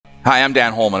Hi, I'm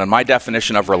Dan Holman, and my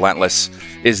definition of relentless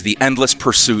is the endless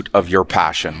pursuit of your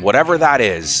passion. Whatever that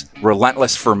is,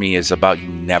 relentless for me is about you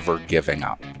never giving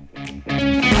up.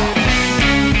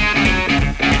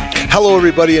 Hello,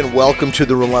 everybody, and welcome to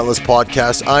the Relentless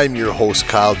Podcast. I'm your host,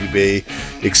 Kyle Dubé.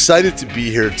 Excited to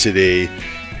be here today.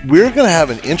 We're going to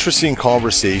have an interesting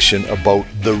conversation about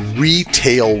the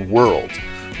retail world,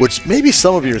 which maybe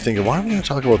some of you are thinking, why are we going to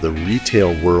talk about the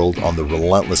retail world on the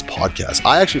Relentless Podcast?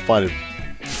 I actually find it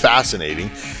fascinating,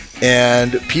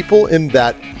 and people in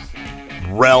that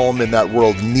realm, in that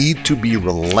world, need to be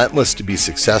relentless to be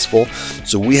successful.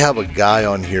 So we have a guy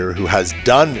on here who has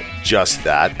done just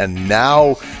that and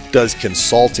now does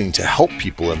consulting to help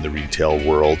people in the retail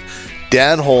world.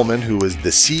 Dan Holman, who is the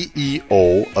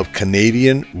CEO of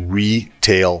Canadian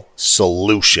Retail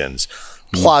Solutions,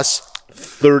 plus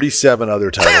 37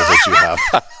 other titles that you have.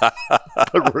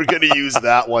 But we're going to use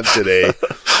that one today.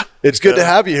 It's good to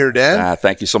have you here, Dan.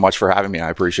 Thank you so much for having me. I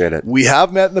appreciate it. We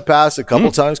have met in the past a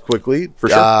couple times quickly. For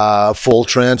sure. Full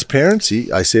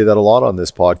transparency. I say that a lot on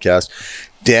this podcast.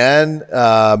 Dan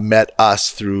met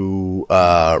us through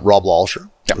Rob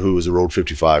Lalsher, who is a Road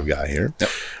 55 guy here. Yep.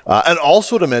 And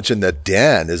also to mention that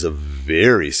Dan is a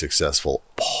very successful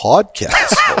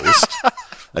podcast host.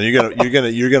 And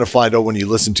you're gonna find out when you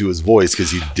listen to his voice, because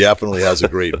he definitely has a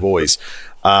great voice.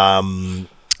 And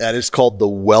it's called The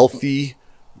Wealthy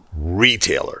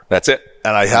Retailer. That's it.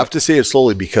 And I have to say it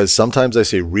slowly because sometimes I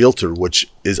say realtor, which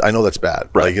is, I know that's bad.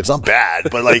 Right. Like, it's not bad,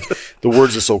 but like the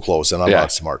words are so close and I'm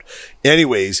not smart.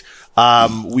 Anyways,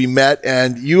 we met,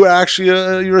 and you actually,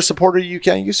 you're a supporter of You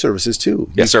Can Youth Services too.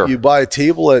 Yes, sir. You buy a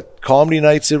table at comedy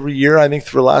nights every year, I think,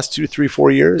 for the last 2, 3, 4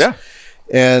 years. Yeah.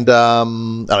 And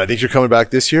I think you're coming back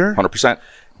this year. 100%.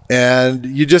 And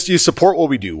you support what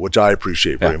we do, which I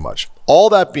appreciate very much. All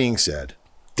that being said,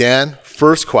 Dan,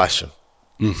 first question.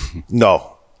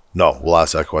 No, we'll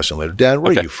ask that question later. Dan,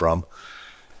 where are you from?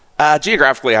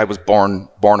 Geographically, I was born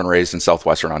and raised in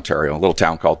southwestern Ontario, a little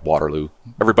town called Waterloo.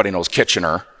 Everybody knows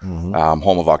Kitchener, home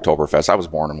of Oktoberfest. I was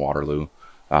born in Waterloo.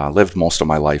 Lived most of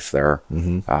my life there.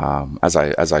 As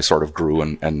I sort of grew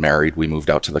and married, we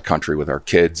moved out to the country with our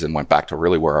kids and went back to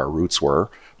really where our roots were.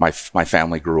 My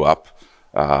family grew up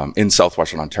in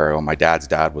southwestern Ontario. My dad's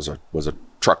dad was a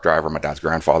truck driver. My dad's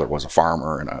grandfather was a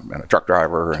farmer and a truck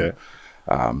driver. Okay.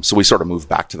 And so we sort of moved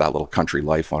back to that little country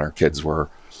life when our kids were,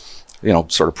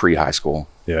 sort of pre-high school.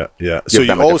 Yeah. So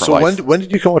when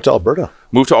did you come out to Alberta?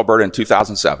 Moved to Alberta in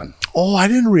 2007. Oh, I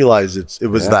didn't realize it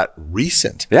was that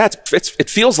recent. Yeah, it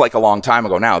feels like a long time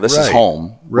ago now. This is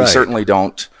home. Right. We certainly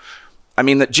don't. I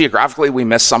mean, geographically, we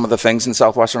miss some of the things in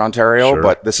southwestern Ontario,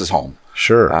 but this is home.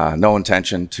 Sure. No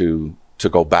intention to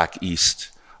go back east,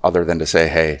 other than to say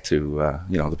hey to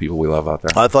the people we love out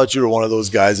there. I thought you were one of those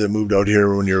guys that moved out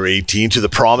here when you were 18 to the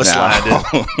promised land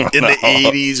in the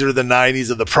 80s or the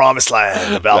 90s of the promised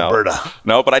land of Alberta.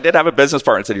 No, but I did have a business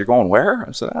partner and said, "You're going where?"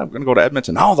 I said, "I'm going to go to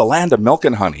Edmonton." "Oh, the land of milk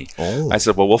and honey." Oh. I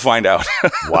said, "Well, we'll find out."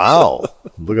 Wow.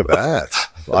 Look at that.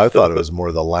 I thought it was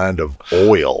more the land of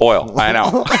oil. I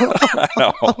know. I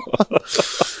know.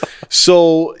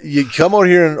 So you come out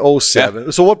here in 2007.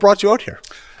 Yeah. So what brought you out here?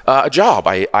 A job.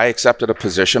 I accepted a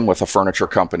position with a furniture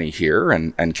company here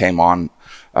and came on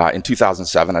in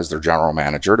 2007 as their general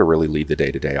manager to really lead the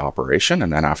day-to-day operation.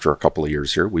 And then after a couple of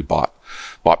years here, we bought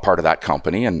part of that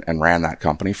company and ran that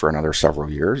company for another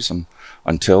several years and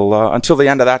until the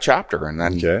end of that chapter. And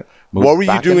then what were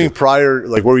you doing prior?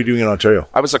 Like, what were you doing in Ontario?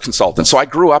 I was a consultant. So I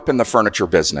grew up in the furniture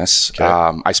business. Okay.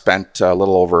 I spent a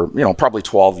little over, probably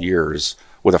 12 years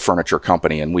with a furniture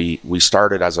company, and we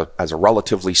started as a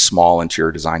relatively small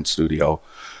interior design studio,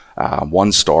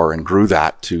 one store, and grew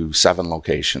that to 7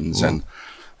 locations and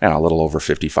a little over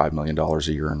 $55 million a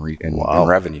year in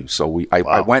revenue. So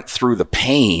I went through the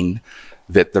pain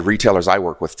that the retailers I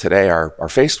work with today are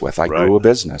faced with. I grew a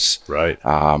business,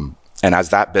 and as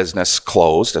that business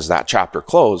closed, as that chapter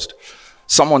closed,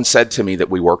 someone said to me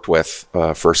that we worked with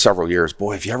for several years,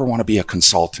 "Boy, if you ever want to be a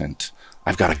consultant,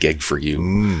 I've got a gig for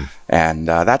you." And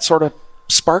that sort of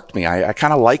sparked me. I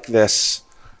kind of like this.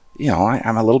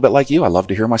 I'm a little bit like you. I love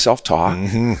to hear myself talk.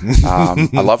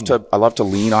 I love to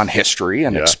lean on history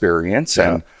and experience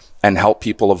and help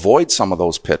people avoid some of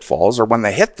those pitfalls, or when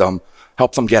they hit them,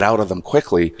 help them get out of them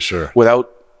quickly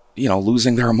without,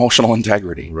 losing their emotional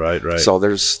integrity. Right. So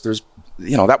there's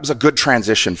that was a good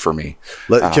transition for me.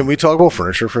 Can we talk about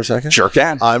furniture for a second? Sure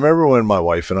can. I remember when my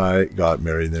wife and I got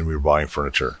married, and then we were buying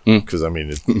furniture. Because,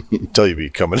 until you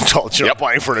become an adult, you're not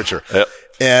buying furniture. Yep.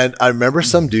 And I remember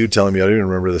some dude telling me, I don't even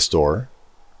remember the store.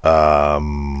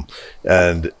 And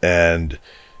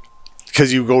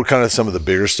because you go kind of some of the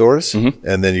bigger stores,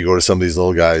 and then you go to some of these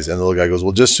little guys, and the little guy goes,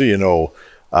 "Well, just so you know,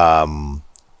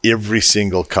 every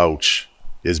single couch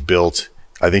is built,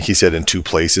 I think he said in 2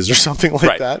 places or something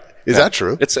like that. Is that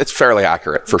true? It's fairly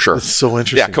accurate, for sure. It's so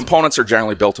interesting. Yeah, components are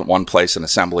generally built in one place and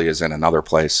assembly is in another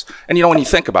place. And when you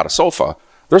think about a sofa,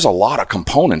 there's a lot of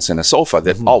components in a sofa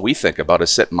that all we think about is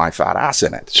sitting my fat ass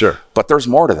in it. Sure. But there's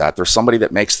more to that. There's somebody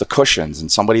that makes the cushions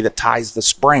and somebody that ties the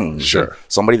springs. Sure.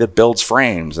 Somebody that builds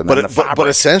frames and then the fabric. But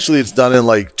essentially it's done in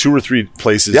like 2 or 3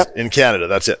 places in Canada.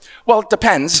 That's it. Well, it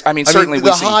depends. I mean, certainly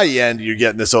the high end, you're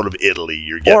getting this out of Italy.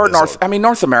 You're getting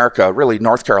North America, really,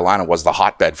 North Carolina was the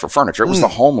hotbed for furniture. It was the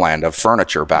homeland of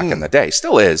furniture back in the day.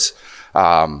 Still is.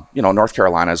 North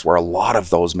Carolina is where a lot of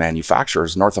those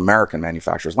manufacturers, North American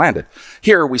manufacturers, landed.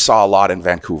 Here we saw a lot in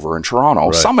Vancouver and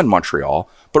Toronto, some in Montreal,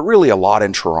 but really a lot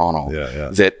in Toronto.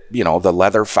 That, the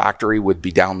leather factory would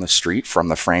be down the street from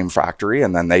the frame factory,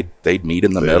 and then they'd meet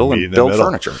in the middle and build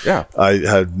furniture. Yeah. I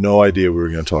had no idea we were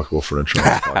going to talk about furniture on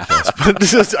this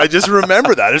podcast, but I just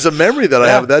remember that. There's a memory that I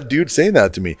have of that dude saying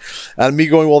that to me, and me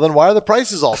going, well, then why are the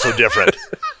prices all so different?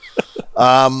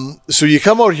 So you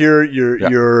come out here,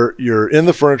 you're in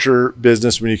the furniture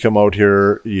business. When you come out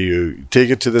here, you take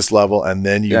it to this level, and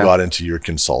then you got into your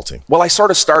consulting. Well, I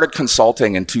sort of started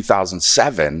consulting in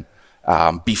 2007,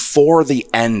 before the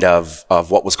end of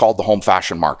what was called the home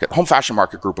fashion market. The home fashion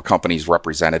market group of companies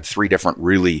represented 3 different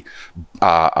really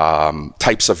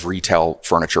types of retail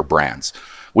furniture brands.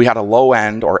 We had a low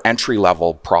end or entry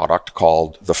level product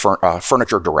called the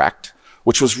Furniture Direct,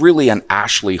 which was really an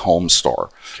Ashley home store.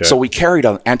 Okay. So we carried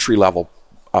an entry-level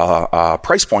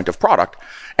price point of product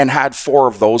and had 4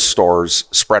 of those stores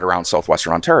spread around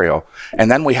southwestern Ontario. And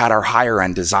then we had our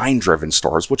higher-end design-driven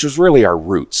stores, which was really our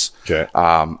roots. Okay.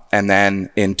 And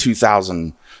then in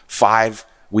 2005,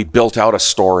 we built out a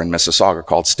store in Mississauga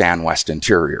called Stan West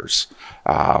Interiors.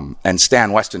 And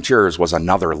Stan West Interiors was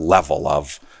another level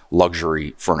of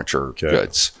luxury furniture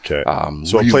goods. Okay.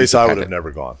 So a place I would have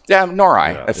never gone. Yeah, nor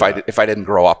I. If I didn't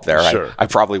grow up there, I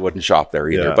probably wouldn't shop there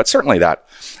either. But certainly that.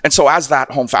 And so as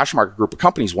that home fashion market group of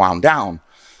companies wound down,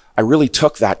 I really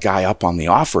took that guy up on the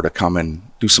offer to come and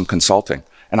do some consulting.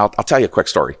 And I'll tell you a quick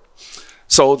story.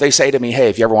 So they say to me, hey,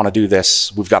 if you ever want to do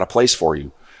this, we've got a place for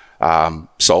you.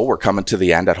 So we're coming to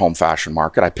the end at home fashion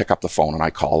market. I pick up the phone and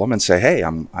I call him and say, hey,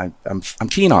 I'm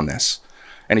keen on this.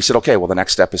 And he said, okay, well, the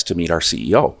next step is to meet our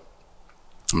CEO.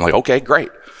 I'm like, okay, great.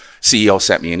 CEO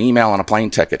sent me an email and a plane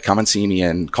ticket. Come and see me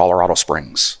in Colorado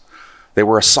Springs. They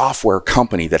were a software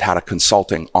company that had a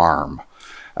consulting arm.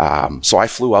 So I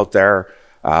flew out there.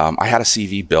 I had a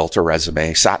CV built, a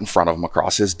resume, sat in front of him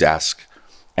across his desk.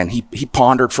 And he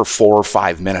pondered for 4 or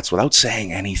 5 minutes without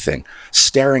saying anything,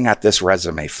 staring at this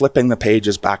resume, flipping the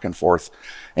pages back and forth.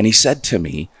 And he said to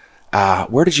me,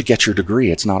 where did you get your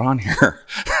degree? It's not on here.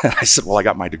 And I said, well, I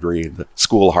got my degree in the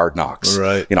School of Hard Knocks.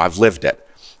 Right. I've lived it.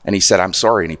 And he said, I'm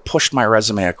sorry. And he pushed my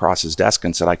resume across his desk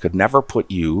and said, I could never put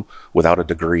you without a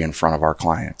degree in front of our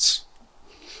clients.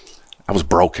 I was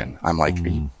broken. I'm like, are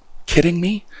you kidding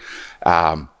me?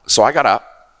 So I got up.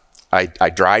 I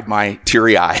dried my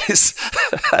teary eyes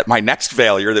at my next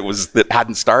failure that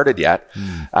hadn't started yet.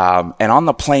 And on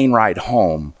the plane ride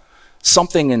home,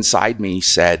 something inside me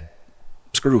said,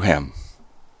 screw him.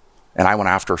 And I went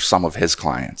after some of his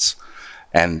clients.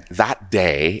 And that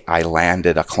day I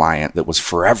landed a client that was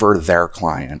forever their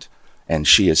client. And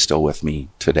she is still with me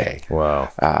today.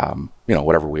 Wow.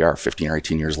 Whatever we are, 15 or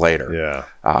 18 years later. Yeah.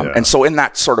 And so in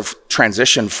that sort of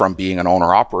transition from being an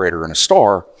owner operator in a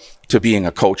store to being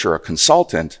a coach or a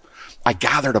consultant, I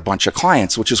gathered a bunch of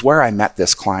clients, which is where I met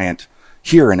this client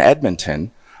here in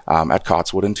Edmonton at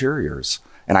Cotswood Interiors.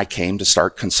 And I came to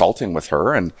start consulting with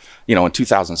her. And, in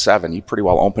 2007, you pretty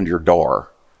well opened your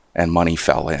door and money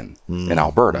fell in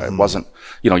Alberta. It wasn't,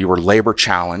 you were labor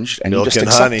challenged and Milk you just and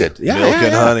accepted. Honey. Milk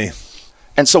and honey.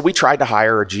 And so we tried to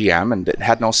hire a GM and it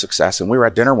had no success. And we were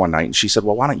at dinner one night and she said,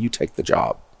 well, why don't you take the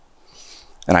job?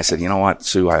 And I said, you know what,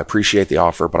 Sue, I appreciate the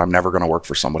offer, but I'm never going to work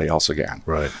for somebody else again.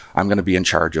 Right. I'm going to be in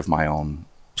charge of my own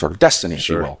sort of destiny, if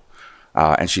you will.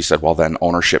 And she said, well, then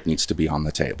ownership needs to be on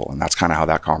the table. And that's kind of how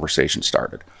that conversation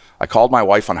started. I called my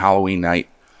wife on Halloween night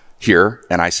here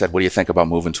and I said, what do you think about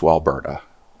moving to Alberta?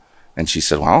 And she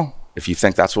said, well, if you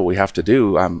think that's what we have to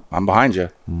do, I'm behind you.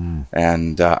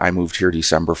 And I moved here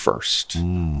December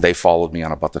 1st. They followed me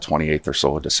on about the 28th or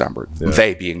so of December.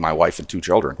 They being my wife and 2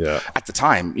 children. At the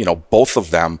time, both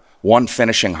of them, one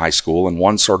finishing high school and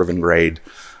one sort of in grade,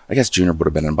 I guess junior would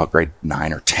have been in about grade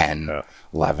 9 or 10,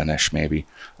 11-ish maybe,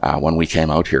 when we came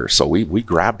out here. So we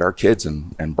grabbed our kids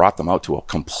and brought them out to a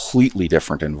completely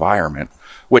different environment,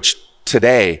 which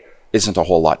today isn't a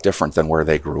whole lot different than where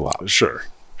they grew up. Sure.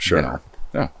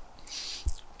 Yeah.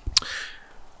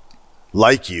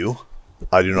 Like you,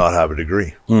 I do not have a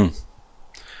degree.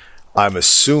 I'm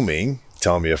assuming,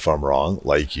 tell me if I'm wrong,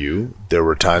 like you, there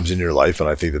were times in your life, and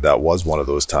I think that that was one of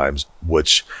those times,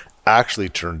 which actually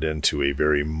turned into a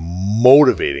very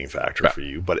motivating factor for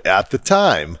you. But at the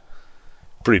time,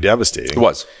 pretty devastating. It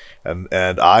was.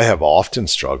 And I have often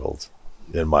struggled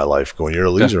in my life going, you're a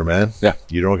loser, man. Yeah.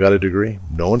 You don't got a degree.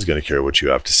 No one's going to care what you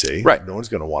have to say. Right. No one's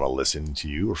going to want to listen to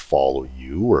you or follow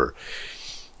you, or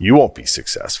you won't be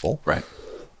successful. Right.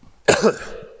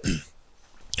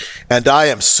 And I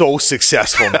am so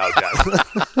successful now,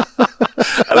 Dan.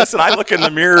 Listen, I look in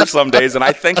the mirror some days and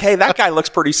I think, hey, that guy looks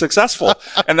pretty successful.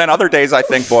 And then other days I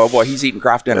think, boy, he's eating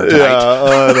craft dinner tonight.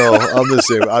 Yeah, I know. I'm the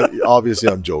same. Obviously,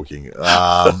 I'm joking.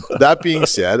 That being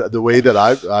said, the way that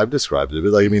I've described it,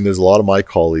 like, I mean, there's a lot of my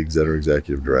colleagues that are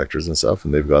executive directors and stuff,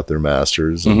 and they've got their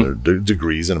masters and their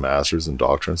degrees and masters and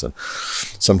doctorates. And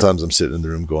sometimes I'm sitting in the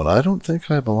room going, I don't think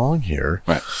I belong here.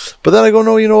 Right. But then I go,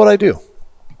 no, you know what I do?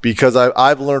 Because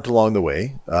I've learned along the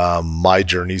way. My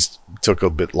journeys took a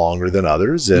bit longer than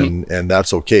others, and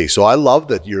that's okay. So I love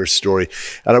that your story,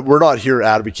 and we're not here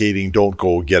advocating don't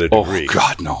go get a degree. Oh,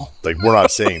 God, no. Like, we're not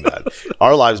saying that.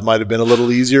 Our lives might have been a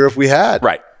little easier if we had.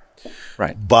 Right.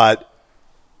 But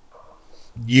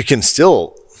you can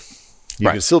still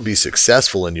be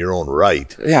successful in your own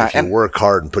right. Yeah, if you work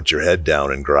hard and put your head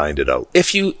down and grind it out.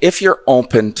 If you're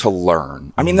open to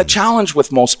learn. I mean, the challenge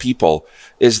with most people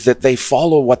is that they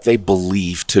follow what they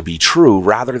believe to be true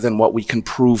rather than what we can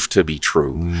prove to be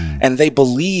true. And they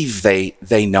believe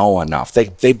they know enough.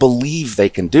 They believe they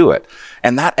can do it.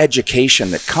 And that education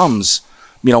that comes,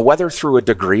 whether through a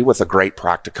degree with a great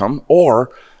practicum or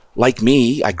like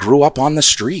me, I grew up on the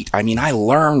street. I mean, I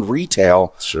learned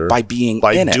retail by being in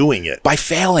it. By doing it. By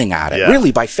failing at it. Yeah.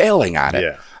 Really, by failing at it.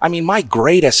 Yeah. I mean, my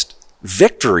greatest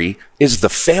victory is the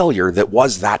failure that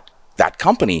was that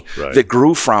company that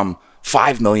grew from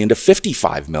 5 million to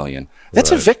 55 million.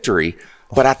 That's a victory.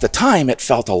 But at the time, it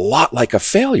felt a lot like a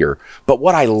failure. But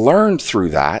what I learned through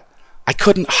that, I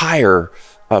couldn't hire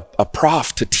a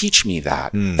prof to teach me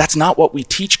that. That's not what we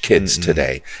teach kids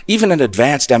today. Even in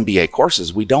advanced MBA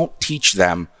courses, we don't teach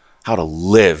them how to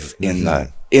live in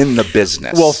the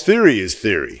business. Well, theory is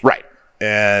theory. Right.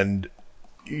 And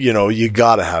you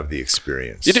got to have the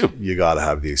experience. You do. You got to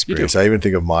have the experience. I even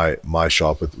think of my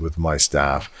shop with my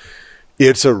staff.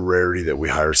 It's a rarity that we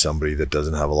hire somebody that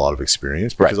doesn't have a lot of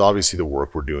experience, because obviously the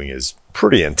work we're doing is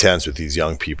pretty intense with these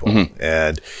young people.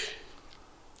 And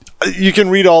you can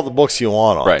read all the books you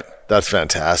want on it. That's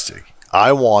fantastic.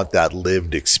 I want that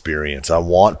lived experience. I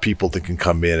want people that can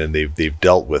come in and they've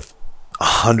dealt with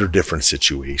 100 different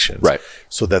situations,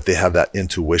 so that they have that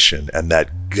intuition and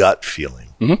that gut feeling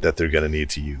that they're going to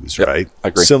need to use, right? I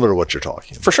agree. Similar to what you're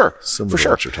talking about. For sure. Similar to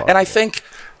what you're talking And I think,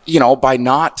 by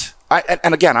not...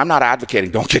 and again, I'm not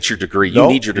advocating don't get your degree. You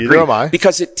need your degree. Neither am I.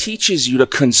 Because it teaches you to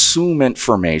consume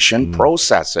information,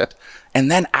 process it, and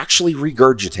then actually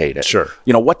regurgitate it. Sure.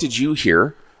 What did you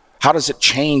hear? How does it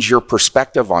change your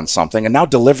perspective on something? And now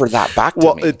deliver that back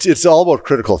to me. It's all about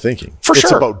critical thinking.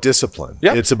 It's about discipline.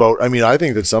 Yeah. It's about, I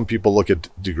think that some people look at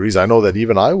degrees. I know that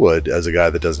even I would, as a guy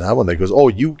that doesn't have one, that goes, oh,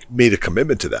 you made a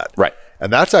commitment to that. Right.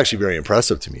 And that's actually very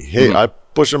impressive to me. Hey, I'm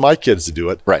pushing my kids to do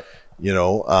it. Right.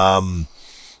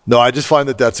 No, I just find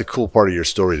that that's a cool part of your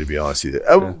story, to be honest with you.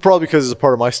 Probably because it's a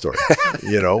part of my story.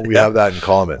 We have that in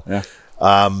common. Yeah.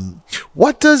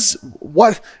 What does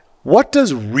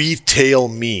retail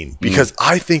mean? Because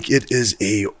I think it is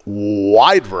a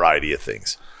wide variety of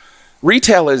things.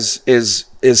 Retail is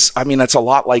it's a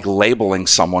lot like labeling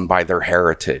someone by their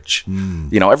heritage.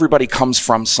 Everybody comes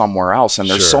from somewhere else, and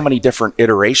there's so many different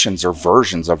iterations or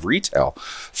versions of retail.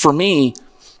 For me,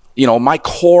 my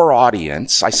core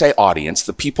audience, I say audience,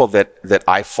 the people that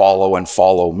I follow and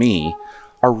follow me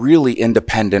are really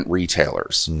independent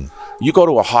retailers. You go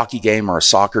to a hockey game or a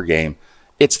soccer game,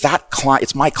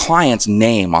 it's my client's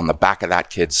name on the back of that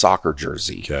kid's soccer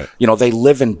jersey. Okay. They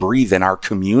live and breathe in our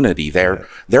community. They're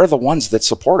the ones that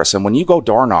support us. And when you go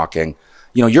door knocking,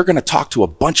 you're going to talk to a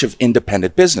bunch of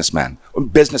independent businessmen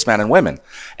and women.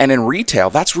 And in retail,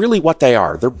 that's really what they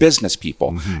are. They're business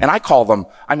people. And I call them,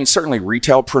 certainly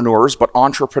retailpreneurs, but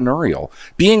entrepreneurial.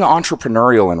 Being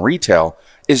entrepreneurial in retail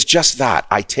is just that.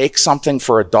 I take something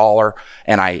for $1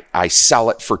 and I sell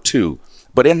it for $2.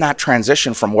 But in that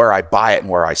transition from where I buy it and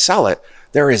where I sell it,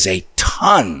 there is a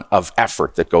ton of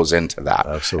effort that goes into that.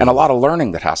 Absolutely. And a lot of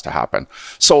learning that has to happen.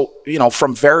 So,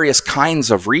 from various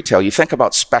kinds of retail, you think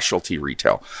about specialty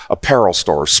retail, apparel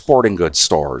stores, sporting goods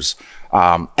stores,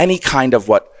 any kind of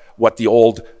what the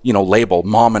old, label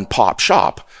mom and pop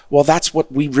shop. Well, that's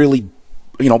what we really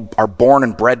are born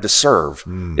and bred to serve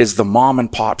is the mom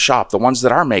and pop shop, the ones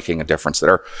that are making a difference, that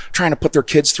are trying to put their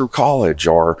kids through college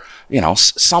or,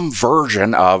 some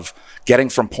version of getting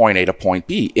from point A to point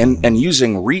B and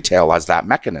using retail as that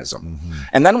mechanism.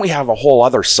 And then we have a whole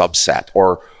other subset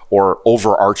or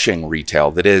overarching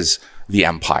retail that is the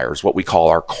empires, what we call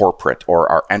our corporate or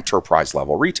our enterprise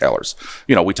level retailers.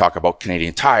 We talk about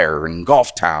Canadian Tire and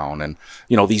Golf Town and,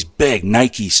 these big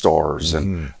Nike stores,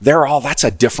 and that's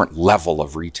a different level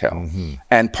of retail.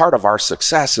 And part of our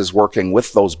success is working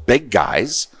with those big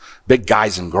guys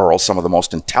and girls, some of the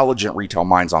most intelligent retail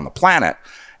minds on the planet,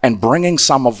 and bringing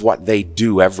some of what they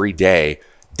do every day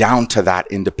down to that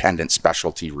independent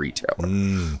specialty retailer.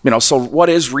 So what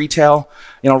is retail?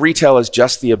 Retail is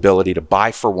just the ability to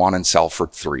buy for one and sell for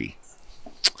three.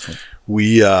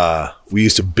 We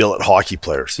used to billet hockey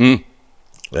players, and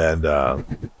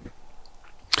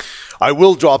I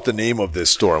will drop the name of this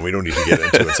store, and we don't need to get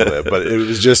into it, but it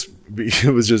was just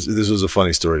this was a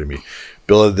funny story to me.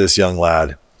 Billeted this young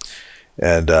lad,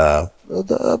 and I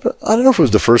don't know if it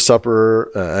was the first supper.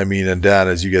 And Dan,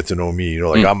 as you get to know me,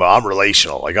 I'm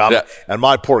relational. And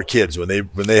my poor kids, when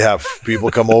they have people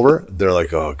come over, they're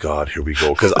like, oh God, here we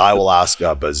go. Cause I will ask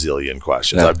a bazillion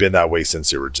questions. I've been that way since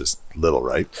they were just little.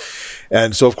 Right.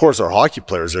 And so of course our hockey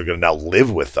players are going to now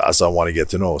live with us. I want to get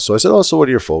to know. So I said, oh, so what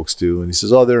do your folks do? And he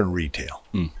says, oh, they're in retail.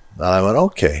 And I went,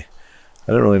 okay. I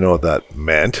didn't really know what that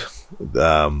meant.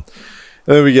 And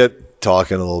then we get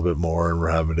talking a little bit more and we're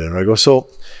having dinner. I go, so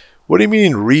what do you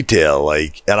mean retail?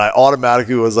 And I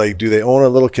automatically was like, do they own a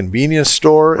little convenience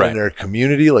store in their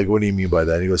community? What do you mean by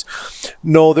that? And he goes,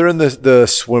 no, they're in the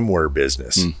swimwear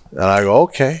business. And I go,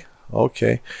 okay.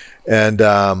 And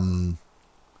I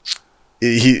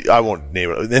won't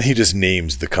name it. And then he just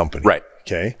names the company. Right.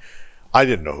 Okay. I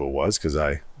didn't know who it was because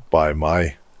I buy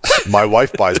my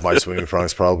wife buys my swimming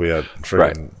trunks probably at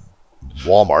freaking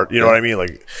Walmart. You know what I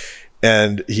mean?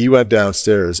 And he went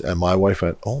downstairs and my wife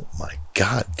went, oh my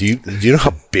God, do you know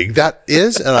how big that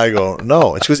is? And I go,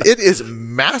 no. And she goes, it is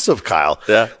massive, Kyle.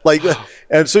 Yeah.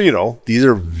 And so, these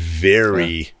are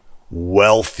very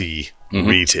wealthy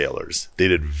retailers. They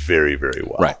did very, very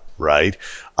well. Right.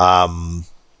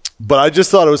 But I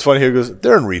just thought it was funny. He goes,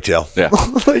 they're in retail. Yeah.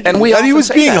 And he was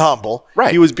being humble.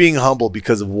 Right. He was being humble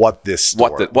because of what this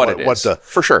store,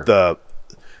 for sure. The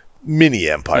mini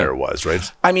empire was,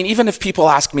 right? Even if people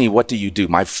ask me, what do you do?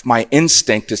 My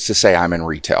instinct is to say I'm in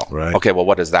retail. Right. Okay, well,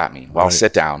 what does that mean? Well,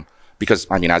 sit down. Because,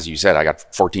 as you said, I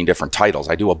got 14 different titles.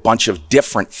 I do a bunch of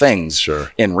different things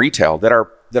in retail that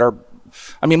are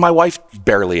my wife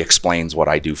barely explains what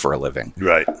I do for a living.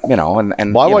 Right.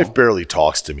 And my wife barely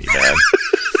talks to me, man.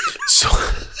 So...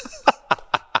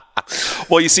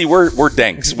 Well, you see, we're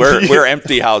dinks. We're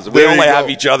empty houses. We only have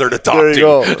each other to talk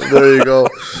to. There you go.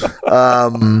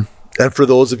 And for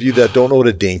those of you that don't know what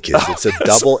a dink is, it's a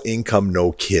double income,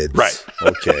 no kids. Right.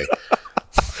 Okay.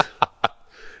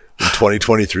 In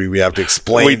 2023, we have to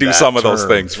explain. We do some of those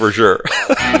things for sure.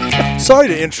 Sorry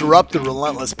to interrupt the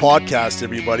Relentless podcast,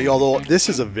 everybody, although this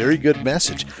is a very good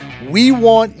message. We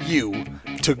want you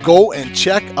to go and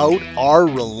check out our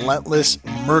Relentless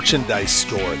merchandise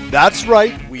store. That's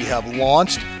right, we have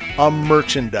launched a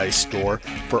merchandise store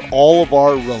for all of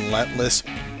our Relentless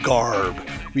garb.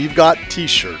 We've got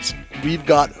t-shirts, we've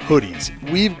got hoodies,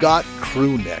 we've got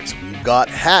crew necks, we've got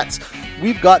hats,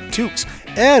 we've got toques,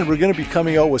 and we're going to be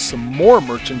coming out with some more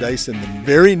merchandise in the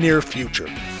very near future.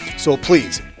 So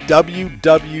please,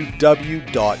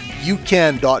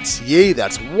 www.youcan.ca,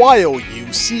 that's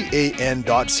youcan.ca.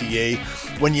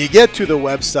 When you get to the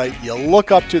website, you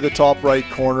look up to the top right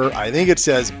corner. I think it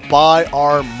says buy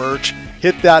our merch.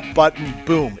 Hit that button,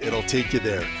 boom, it'll take you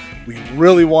there. We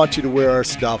really want you to wear our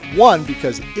stuff. One,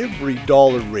 because every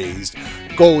dollar raised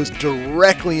goes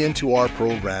directly into our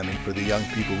programming for the young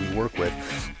people we work with.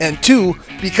 And two,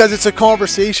 because it's a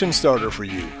conversation starter for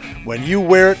you. When you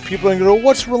wear it, people are going to go,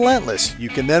 what's Relentless? You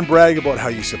can then brag about how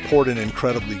you support an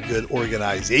incredibly good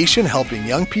organization helping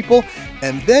young people.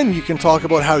 And then you can talk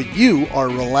about how you are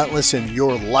relentless in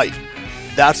your life.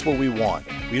 That's what we want.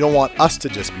 We don't want us to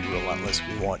just be relentless.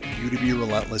 We want you to be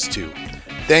relentless too.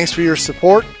 Thanks for your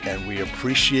support, and we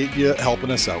appreciate you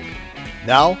helping us out.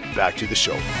 Now, back to the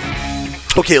show.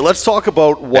 Okay, let's talk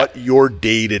about what your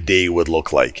day-to-day would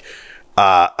look like.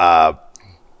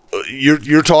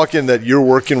 You're talking that you're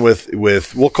working with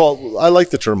we'll call, I like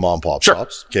the term mom pop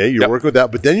shops. Okay, you're working with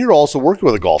that, but then you're also working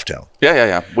with a golf town.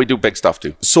 Yeah. We do big stuff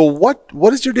too. So what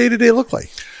does your day-to-day look like?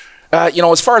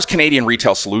 As far as Canadian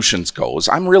Retail Solutions goes,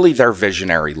 I'm really their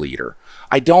visionary leader.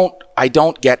 I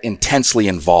don't get intensely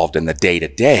involved in the day to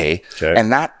day.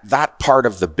 And that part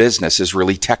of the business is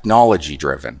really technology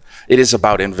driven. It is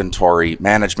about inventory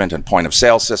management and point of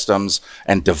sale systems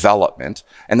and development.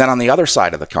 And then on the other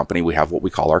side of the company, we have what we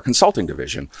call our consulting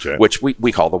division, which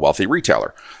we call the wealthy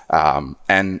retailer.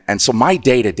 And so my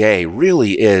day to day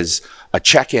really is a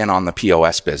check in on the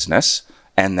POS business,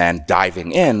 and then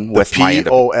diving in with my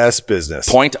POS business.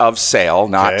 Point of sale,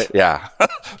 not,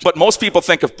 but most people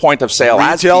think of point of sale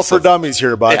as retail for dummies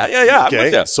here, bud. Yeah.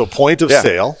 Okay. So point of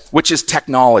sale. Which is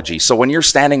technology. So when you're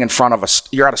standing in front of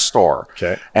you're at a store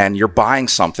and you're buying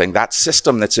something, that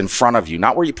system that's in front of you,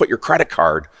 not where you put your credit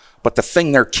card, but the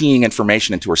thing they're keying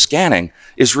information into or scanning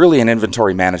is really an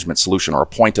inventory management solution or a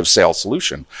point of sale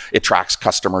solution. It tracks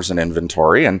customers and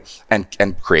inventory and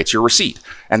creates your receipt.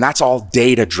 And that's all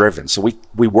data driven. So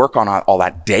we work on all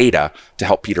that data to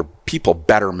help people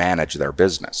better manage their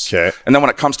business. And then when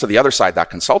it comes to the other side,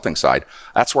 that consulting side,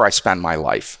 that's where I spend my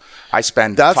life. That's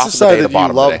the side that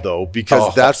you love, though,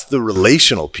 because that's the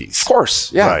relational piece. Of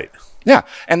course. Yeah. Right. Yeah.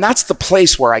 And that's the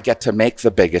place where I get to make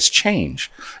the biggest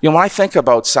change. When I think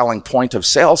about selling point of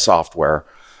sale software,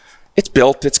 it's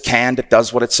built, it's canned, it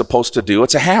does what it's supposed to do.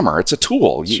 It's a hammer. It's a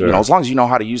tool. As long as you know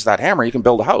how to use that hammer, you can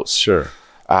build a house.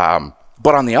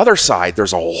 But on the other side,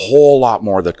 there's a whole lot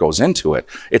more that goes into it.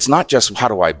 It's not just how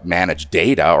do I manage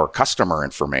data or customer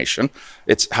information.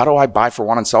 It's how do I buy for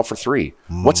one and sell for three?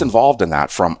 What's involved in that,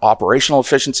 from operational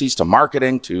efficiencies to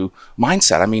marketing to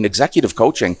mindset? I mean, executive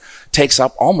coaching takes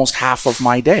up almost half of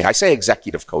my day. I say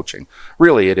executive coaching.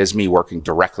 Really, it is me working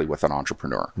directly with an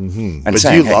entrepreneur. And but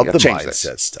saying, you love the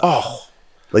mindset stuff.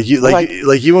 Like you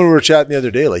when we were chatting the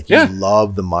other day, you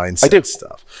love the mindset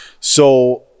stuff.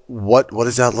 So what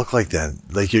does that look like then?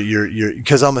 Like you're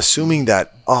because I'm assuming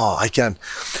that I can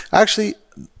actually,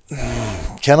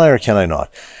 can I or can I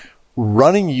not?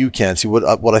 Running UCAN, see what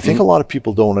I think a lot of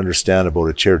people don't understand about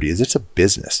a charity is it's a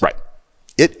business. Right.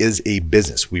 It is a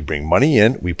business. We bring money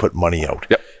in, we put money out.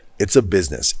 It's a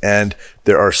business, and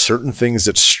there are certain things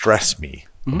that stress me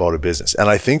about a business, and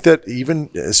I think that even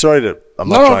I'm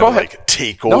not trying to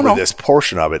take over this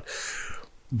portion of it,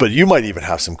 but you might even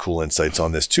have some cool insights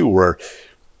on this too, where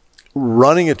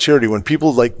running a charity, when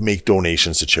people make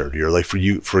donations to charity, or for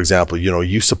you, for example,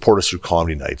 you support us through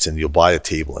comedy nights and you'll buy a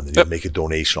table and then you'll make a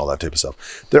donation, all that type of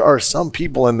stuff. There are some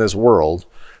people in this world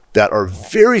that are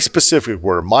very specific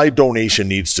where my donation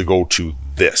needs to go to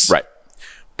this. Right.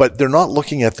 But they're not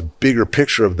looking at the bigger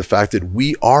picture of the fact that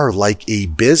we are like a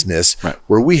business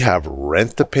where we have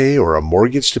rent to pay or a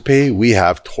mortgage to pay. We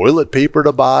have toilet paper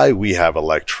to buy. We have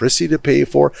electricity to pay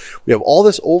for. We have all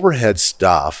this overhead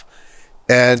stuff.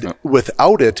 And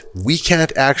without it, we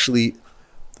can't actually,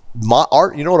 you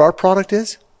know what our product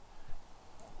is?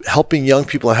 Helping young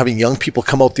people and having young people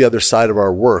come out the other side of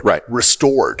our work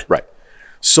restored. Right.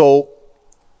 So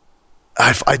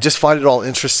I just find it all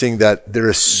interesting that there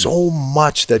is so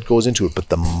much that goes into it, but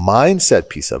the mindset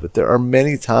piece of it, there are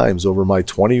many times over my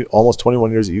almost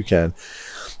 21 years at UCAN,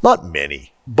 not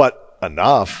many, but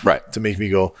enough to make me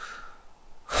go,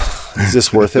 is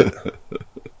this worth it?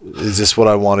 Is this what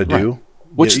I want to do?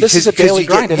 Which this is a daily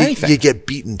grind in anything. You get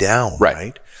beaten down,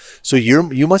 right? So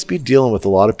you must be dealing with a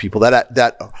lot of people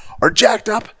that are jacked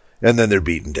up and then they're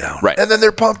beaten down. Right. And then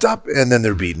they're pumped up and then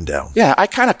they're beaten down. Yeah, I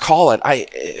kind of call it,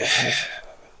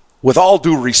 with all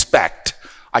due respect,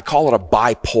 I call it a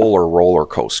bipolar roller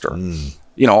coaster.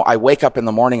 I wake up in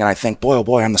the morning and I think, boy, oh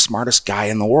boy, I'm the smartest guy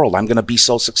in the world. I'm going to be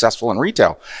so successful in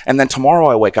retail. And then tomorrow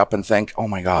I wake up and think, oh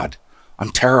my God, I'm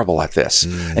terrible at this.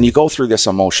 And you go through this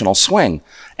emotional swing.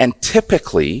 And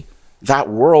typically, that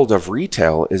world of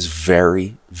retail is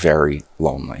very, very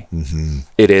lonely.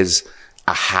 It is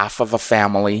a half of a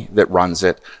family that runs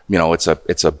it. It's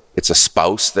a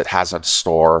spouse that has a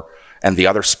store, and the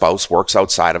other spouse works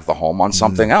outside of the home on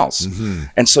something else.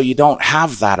 And so you don't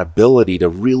have that ability to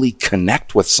really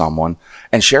connect with someone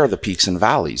and share the peaks and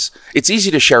valleys. It's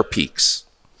easy to share peaks.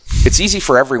 It's easy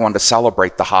for everyone to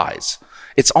celebrate the highs.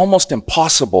 It's almost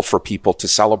impossible for people to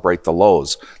celebrate the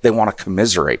lows. They want to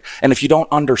commiserate. And if you don't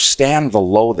understand the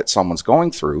low that someone's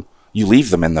going through, you leave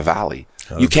them in the valley.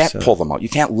 100%. You can't pull them out. You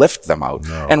can't lift them out.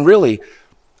 No. And really,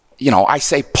 I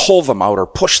say pull them out or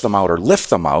push them out or lift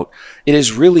them out. It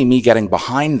is really me getting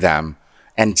behind them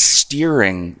and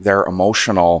steering their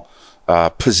emotional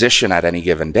position at any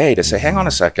given day to say, hang on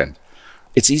a second.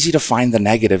 It's easy to find the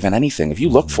negative in anything. If you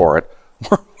look for it,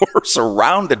 we're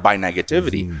surrounded by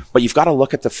negativity, but you've got to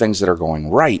look at the things that are going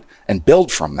right and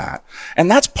build from that. And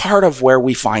that's part of where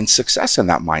we find success in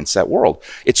that mindset world.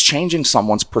 It's changing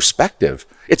someone's perspective.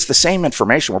 It's the same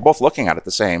information. We're both looking at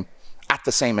the same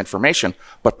information,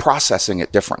 but processing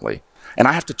it differently. And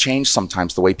I have to change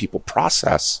sometimes the way people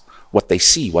process what they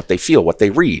see, what they feel, what they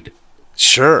read.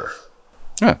 Sure.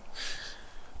 Yeah.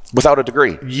 Without a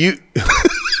degree.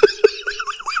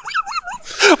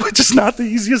 Which is not the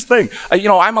easiest thing.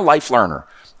 I'm a life learner.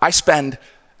 I spend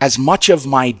as much of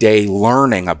my day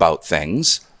learning about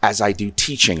things as I do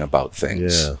teaching about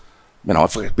things. Yeah.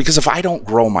 Because if I don't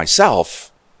grow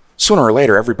myself, sooner or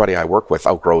later, everybody I work with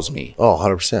outgrows me. Oh,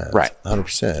 100%. Right.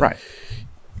 100%. Right.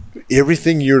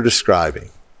 Everything you're describing,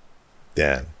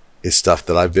 Dan, is stuff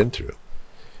that I've been through.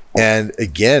 And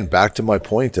again, back to my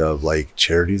point of like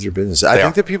charities are business. I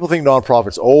think that people think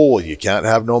nonprofits, you can't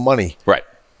have no money. Right.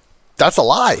 That's a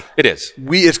lie. It is.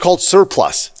 It's called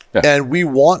surplus. Yeah. And we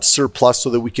want surplus so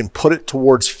that we can put it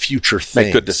towards future things.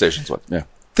 Make good decisions with. Yeah.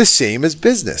 The same as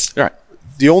business. Right.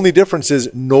 The only difference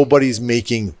is nobody's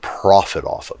making profit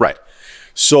off of it. Right.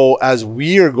 So as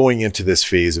we are going into this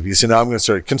phase of, now I'm going to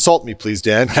start, consult me, please,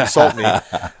 Dan, consult me.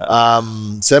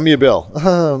 Send me a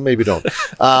bill. Maybe don't.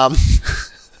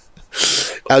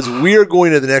 As we are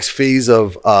going to the next phase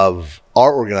of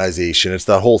our organization, it's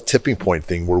that whole tipping point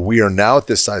thing where we are now at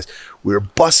this size. We're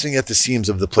busting at the seams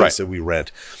of the place that we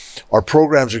rent. Our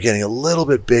programs are getting a little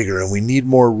bit bigger and we need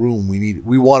more room.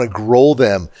 We want to grow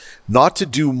them, not to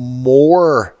do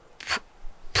more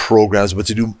programs, but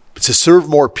to serve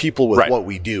more people with what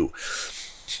we do.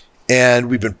 And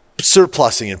we've been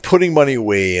surplusing and putting money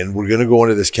away, and we're going to go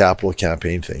into this capital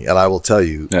campaign thing. And I will tell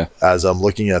you, as I'm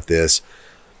looking at this,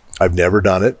 I've never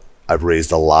done it. I've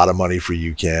raised a lot of money for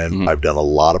UCAN. Mm-hmm. I've done a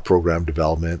lot of program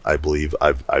development. I believe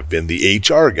I've been the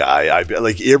HR guy. I've been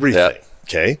like everything. Yeah.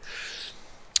 Okay.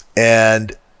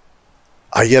 And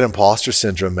I get imposter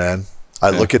syndrome, man. I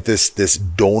look at this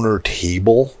donor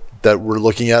table that we're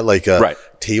looking at, like a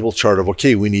table chart of,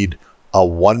 okay, we need a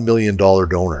 $1 million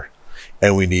donor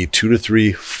and we need 2 to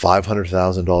 3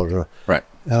 $500,000 donor. Right.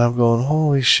 And I'm going,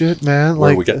 holy shit, man.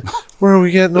 Where are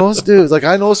we getting those dudes? Like,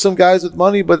 I know some guys with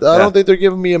money, but I don't think they're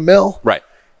giving me $1 million. Right.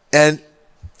 And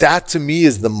that to me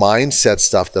is the mindset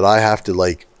stuff that I have to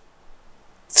like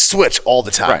switch all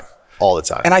the time. Right. All the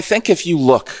time. And I think if you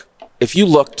look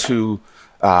to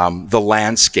the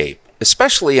landscape,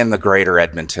 especially in the greater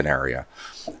Edmonton area,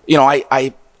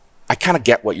 I kind of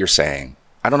get what you're saying.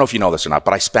 I don't know if you know this or not,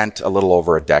 but I spent a little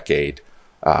over a decade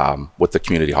with the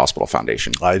Community Hospital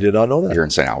Foundation. I did not know that. Here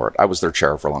in St. Albert. I was their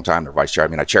chair for a long time, their vice chair. I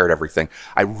mean, I chaired everything.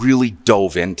 I really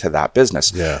dove into that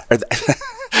business,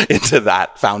 into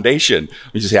that foundation.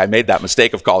 You say I made that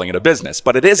mistake of calling it a business,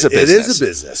 but it is a business. It is a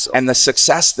business. And the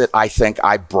success that I think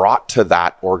I brought to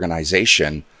that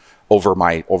organization over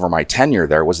my tenure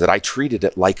there was that I treated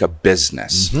it like a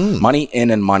business, money in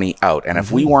and money out. And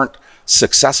if we weren't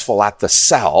successful at the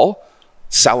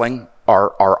selling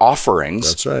our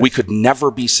offerings, we could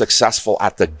never be successful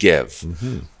at the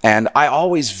give. And I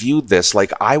always viewed this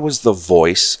like I was the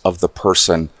voice of the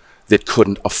person that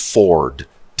couldn't afford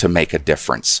to make a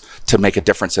difference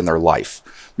in their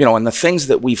life. And the things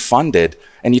that we funded,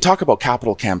 and you talk about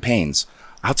capital campaigns,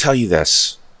 I'll tell you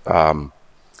this,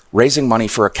 raising money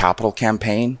for a capital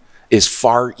campaign is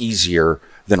far easier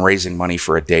than raising money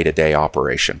for a day-to-day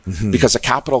operation, because a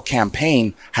capital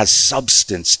campaign has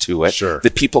substance to it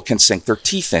that people can sink their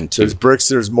teeth into. There's bricks,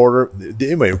 there's mortar.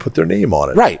 They might even put their name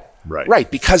on it.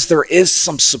 Right. Because there is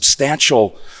some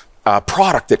substantial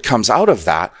product that comes out of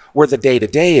that, where the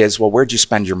day-to-day is, well, where'd you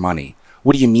spend your money?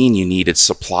 What do you mean you needed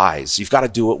supplies? You've got to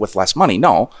do it with less money.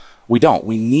 No, we don't.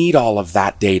 We need all of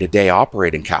that day-to-day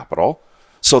operating capital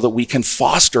so that we can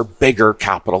foster bigger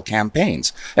capital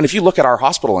campaigns. And if you look at our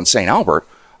hospital in St. Albert,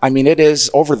 I mean, it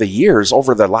is over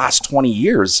the last 20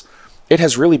 years, it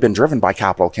has really been driven by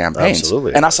capital campaigns.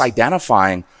 Absolutely. And us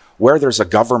identifying where there's a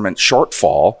government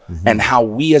shortfall and how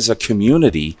we as a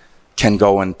community can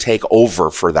go and take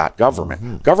over for that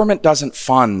government. Government doesn't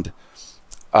fund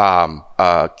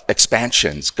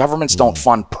expansions. Governments don't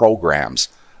fund programs.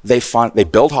 They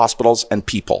build hospitals and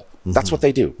people. That's what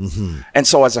they do. And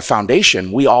so as a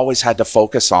foundation, we always had to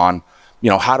focus on,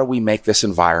 how do we make this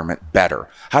environment better?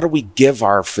 How do we give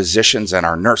our physicians and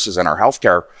our nurses and our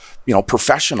healthcare,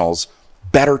 professionals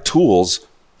better tools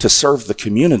to serve the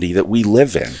community that we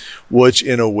live in? Which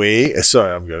in a way, this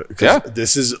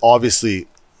is obviously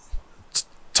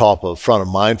front of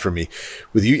mind for me.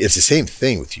 With you, it's the same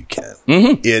thing with you, Ken.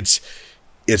 It's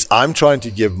I'm trying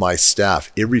to give my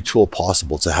staff every tool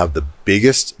possible to have the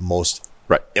biggest, most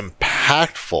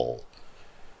impactful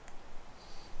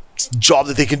job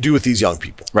that they can do with these young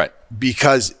people. Right.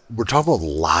 Because we're talking about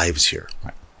lives here.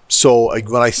 Right. So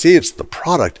when I say it's the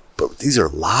product, but these are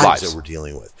lives that we're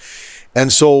dealing with.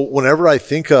 And so whenever I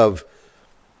think of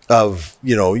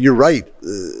you're right.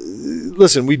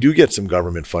 Listen, we do get some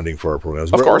government funding for our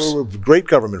programs. Of course. We're great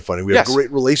government funding. We have Yes.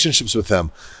 great relationships with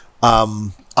them.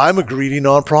 I'm a greedy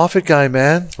nonprofit guy,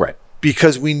 man. Right.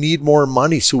 Because we need more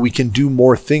money so we can do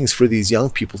more things for these young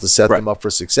people to set them up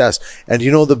for success. And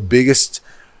the biggest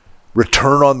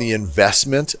return on the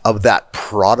investment of that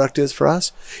product is for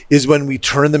us is when we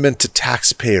turn them into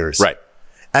taxpayers. Right.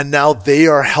 And now they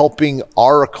are helping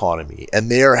our economy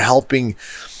and they are helping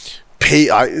pay,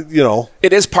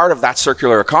 It is part of that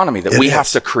circular economy that we have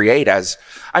is. to create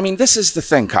this is the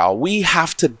thing, Kyle. We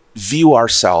have to view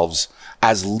ourselves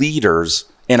as leaders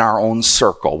in our own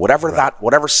circle,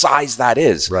 whatever size that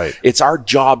is. Right. It's our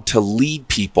job to lead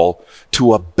people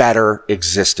to a better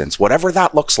existence, whatever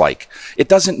that looks like. It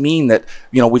doesn't mean that,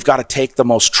 we've got to take the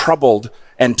most troubled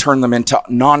and turn them into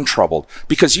non-troubled,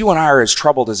 because you and I are as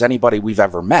troubled as anybody we've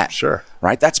ever met. Sure.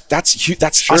 Right. That's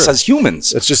Sure. us as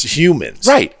humans. It's just humans.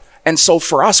 Right. And so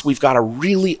for us, we've got to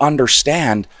really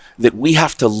understand that we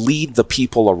have to lead the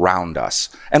people around us.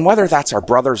 And whether that's our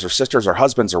brothers or sisters or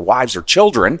husbands or wives or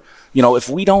children, if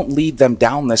we don't lead them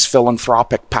down this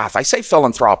philanthropic path, I say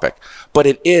philanthropic, but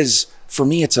for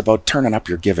me, it's about turning up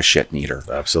your give a shit meter.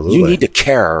 Absolutely. You need to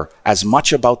care as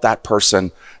much about that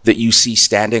person that you see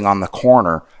standing on the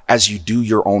corner as you do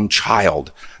your own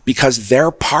child, because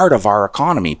they're part of our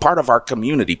economy, part of our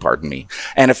community, pardon me.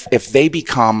 And if they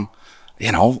become,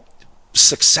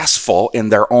 successful in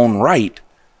their own right,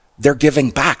 they're giving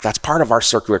back. That's part of our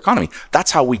circular economy.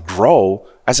 That's how we grow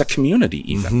as a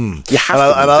community, even. Mm-hmm. You have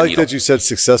to. And I like that you said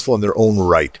successful in their own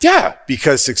right. Yeah.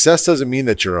 Because success doesn't mean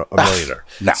that you're a millionaire.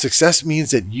 No. Success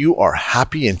means that you are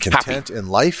happy and content in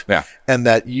life. Yeah. And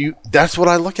that's what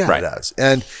I look at it as.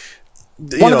 And,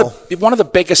 one of the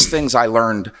biggest things I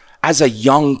learned as a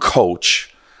young coach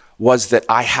was that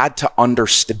I had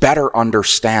to better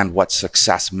understand what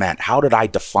success meant. How did I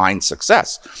define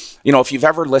success? If you've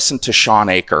ever listened to Sean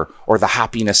Aker or The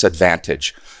Happiness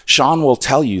Advantage, Sean will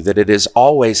tell you that it is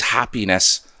always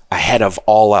happiness ahead of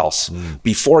all else.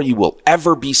 Before you will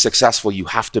ever be successful, you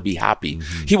have to be happy.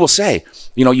 He will say,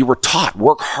 you were taught,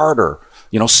 work harder,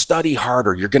 study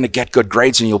harder, you're going to get good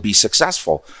grades and you'll be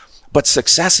successful. But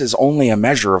success is only a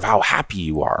measure of how happy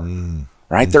you are,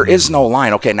 right? There is no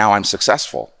line, okay, now I'm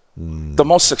successful. The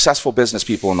most successful business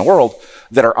people in the world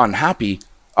that are unhappy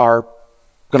are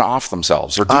going to off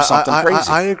themselves or do something crazy.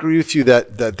 I agree with you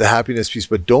that the happiness piece,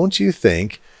 but don't you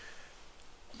think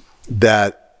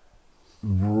that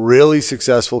really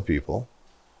successful people,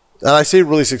 and I say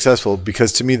really successful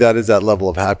because to me that is that level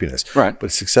of happiness, right?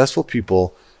 But successful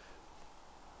people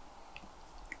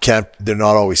they're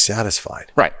not always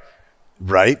satisfied.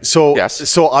 Right. So, yes.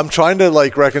 So I'm trying to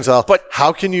reconcile, but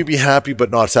how can you be happy but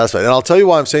not satisfied? And I'll tell you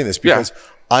why I'm saying this, because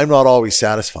I'm not always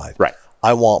satisfied. Right.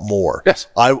 I want more. Yes.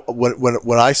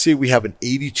 When I say we have an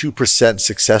 82%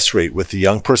 success rate with the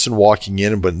young person walking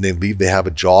in, and when they leave, they have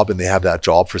a job and they have that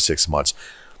job for 6 months.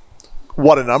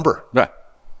 What a number. Right.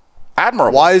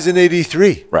 Admirable. Why isn't it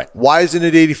 83? Right. Why isn't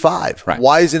it 85? Right.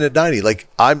 Why isn't it 90?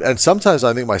 And sometimes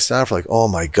I think my staff are like, oh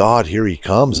my God, here he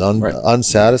comes.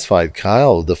 Unsatisfied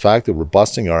Kyle. The fact that we're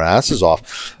busting our asses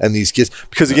off and these kids,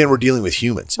 because again, we're dealing with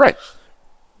humans. Right.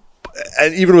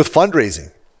 And even with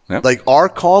fundraising, Yep. our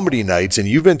comedy nights, and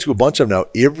you've been to a bunch of them now,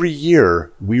 every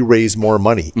year we raise more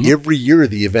money. Every year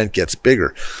the event gets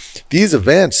bigger. These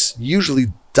events usually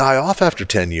die off after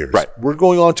 10 years. Right. We're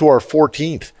going on to our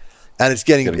 14th. And it's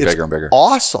getting bigger and bigger.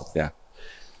 Awesome. Yeah.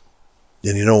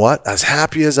 And you know what? As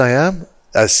happy as I am,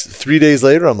 as 3 days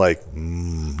later, I'm like,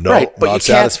 no, right. But not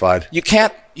satisfied. You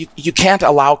can't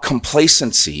allow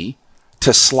complacency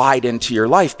to slide into your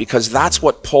life, because that's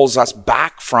what pulls us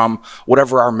back from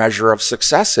whatever our measure of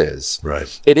success is.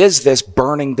 Right. It is this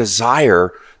burning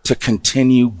desire to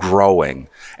continue growing.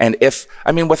 And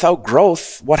without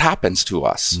growth, what happens to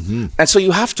us? And so you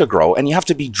have to grow, and you have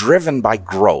to be driven by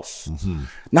growth.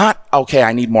 Not, okay,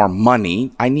 I need more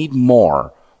money. I need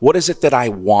more. What is it that I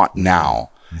want now?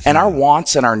 And our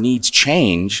wants and our needs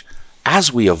change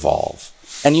as we evolve.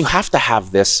 And you have to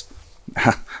have this,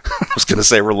 I was going to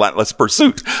say relentless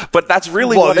pursuit, but that's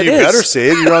really what it is. You better say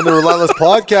it. You're on the Relentless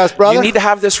Podcast, brother. You need to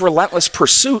have this relentless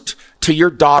pursuit to your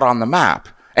dot on the map.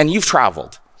 And you've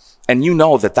traveled. And you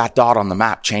know that dot on the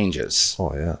map changes.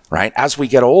 Oh, yeah. Right? As we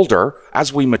get older,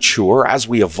 as we mature, as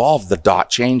we evolve, the dot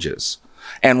changes.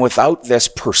 And without this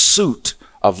pursuit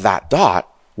of that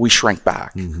dot, we shrink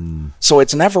back. So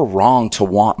it's never wrong to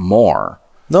want more.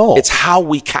 No. It's how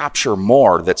we capture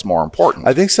more that's more important.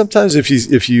 I think sometimes if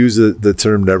you use the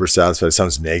term never satisfied, it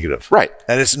sounds negative. Right.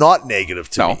 And it's not negative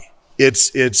to me.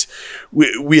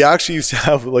 We actually used to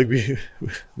have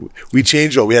we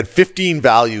changed it. We had 15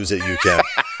 values at UCAM.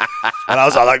 And I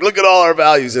was like, look at all our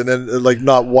values. And then like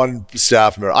not one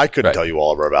staff member, I couldn't tell you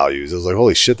all of our values. I was like,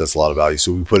 holy shit, that's a lot of values.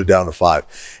 So we put it down to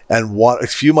 5. And a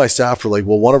few of my staff were like,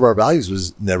 well, one of our values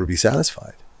was never be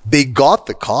satisfied. They got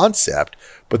the concept,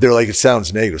 but they're like, it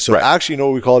sounds negative. So actually, you know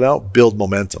what we call it now? Build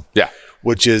momentum. Yeah.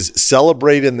 Which is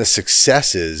celebrate in the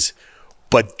successes,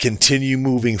 but continue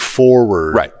moving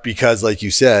forward. Right. Because like you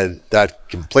said, that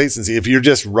complacency, if you're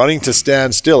just running to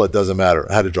stand still, it doesn't matter.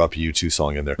 I had to drop a U2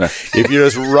 song in there. If you're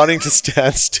just running to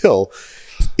stand still,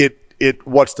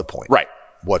 what's the point? Right.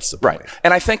 What's the point? Right.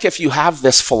 And I think if you have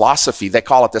this philosophy, they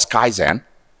call it this Kaizen.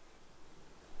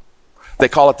 They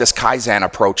call it this Kaizen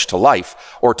approach to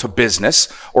life or to business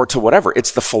or to whatever.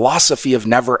 It's the philosophy of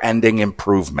never-ending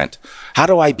improvement. How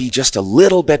do I be just a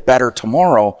little bit better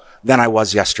tomorrow than I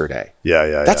was yesterday?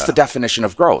 That's the definition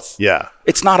of growth. Yeah.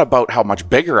 It's not about how much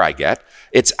bigger I get.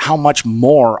 It's how much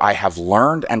more I have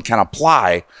learned and can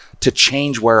apply to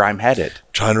change where I'm headed.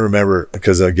 Trying to remember,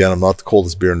 because again, I'm not the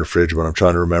coldest beer in the fridge, but I'm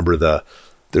trying to remember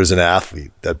there's an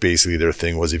athlete that basically their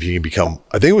thing was if you can become,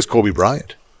 I think it was Kobe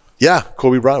Bryant. Yeah,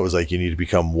 Kobe Bryant was like, you need to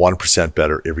become 1%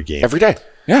 better every game. Every day.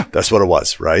 Yeah. That's what it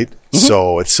was, right? Mm-hmm.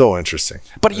 So it's so interesting.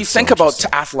 But you think about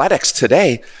athletics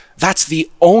today, that's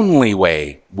the only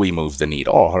way we move the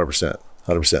needle. Oh, 100%.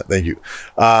 100%. Thank you.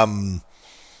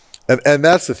 And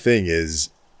that's the thing is,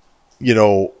 you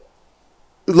know,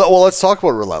 well, let's talk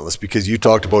about relentless because you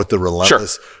talked about the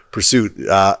relentless pursuit.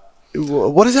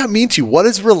 What does that mean to you? What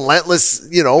is relentless?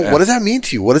 You know, what does that mean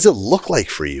to you? What does it look like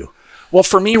for you? Well,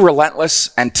 for me,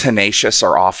 relentless and tenacious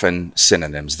are often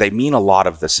synonyms. They mean a lot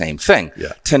of the same thing.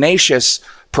 Yeah. Tenacious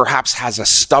perhaps has a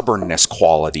stubbornness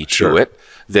quality to it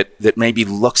that maybe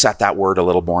looks at that word a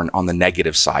little more on the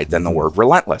negative side than the word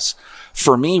relentless.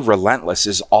 For me, relentless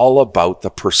is all about the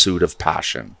pursuit of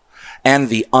passion and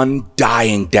the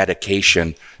undying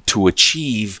dedication to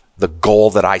achieve the goal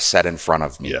that I set in front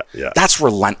of me. That's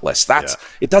relentless.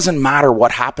 It doesn't matter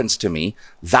what happens to me.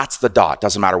 That's the dot.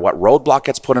 Doesn't matter what roadblock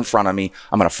gets put in front of me.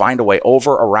 I'm going to find a way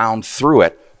over, around, through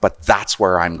it. But that's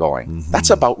where I'm going. Mm-hmm. That's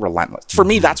about relentless. For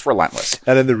me, that's relentless.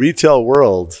 And in the retail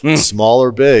world, small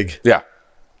or big,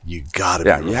 you got to be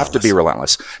relentless. You have to be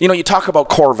relentless. You know, you talk about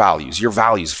core values, your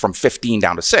values from 15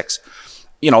 down to 6.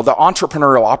 You know, the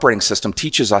entrepreneurial operating system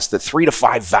teaches us that 3 to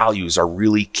 5 values are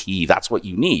really key. That's what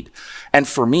you need. And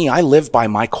for me, I live by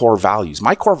my core values.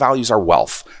 My core values are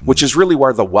wealth, which is really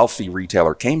where the wealthy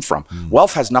retailer came from.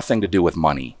 Wealth has nothing to do with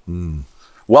money.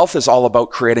 Wealth is all about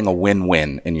creating a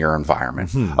win-win in your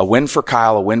environment. A win for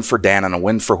Kyle, a win for Dan, and a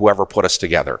win for whoever put us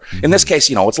together. In this case,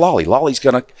 you know, it's Lolly. Lolly's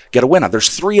going to get a win. There's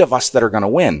 3 of us that are going to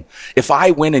win. If I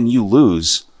win and you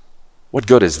lose, what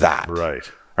good is that?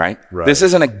 Right? This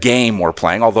isn't a game we're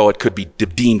playing, although it could be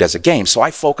deemed as a game. So I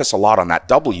focus a lot on that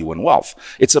W in wealth.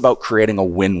 It's about creating a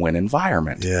win-win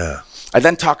environment. Yeah. I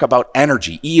then talk about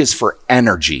energy. E is for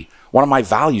energy. One of my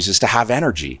values is to have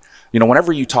energy. You know,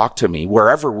 whenever you talk to me,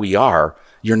 wherever we are,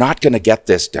 you're not going to get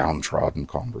this downtrodden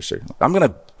conversation.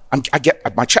 I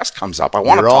get, my chest comes up. I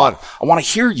want to talk. I want to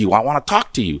hear you. I want to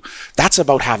talk to you. That's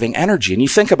about having energy. And you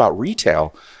think about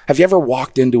retail. Have you ever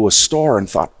walked into a store and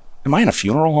thought, am I in a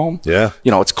funeral home? Yeah.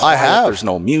 You know, it's quiet. There's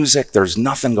no music. There's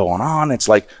nothing going on. It's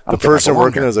like the person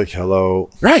working is like, hello.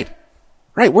 Right.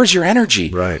 Where's your energy?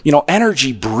 Right. You know,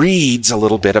 energy breeds a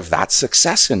little bit of that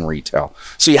success in retail.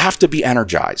 So you have to be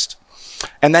energized.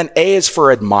 And then A is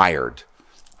for admired.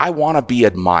 I want to be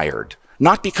admired,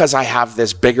 not because I have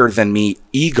this bigger than me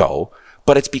ego,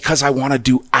 but it's because I want to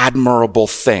do admirable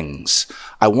things.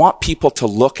 I want people to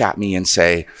look at me and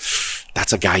say,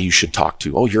 that's a guy you should talk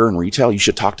to. Oh, you're in retail? You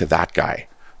should talk to that guy.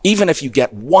 Even if you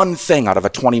get one thing out of a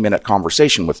 20-minute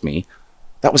conversation with me,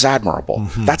 that was admirable.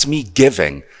 That's me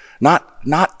giving,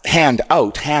 not hand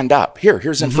out, hand up.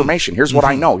 Here's information. Here's what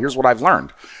I know. Here's what I've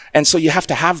learned. And so you have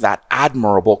to have that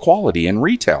admirable quality in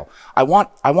retail. I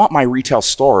want my retail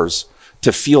stores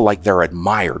to feel like they're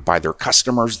admired by their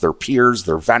customers, their peers,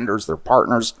 their vendors, their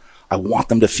partners. I want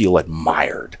them to feel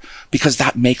admired because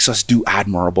that makes us do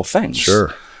admirable things.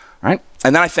 Sure. Right?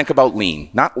 And then I think about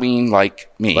lean, not lean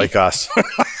like me. Like us.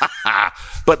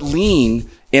 But lean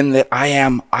in that I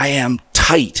am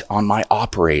tight on my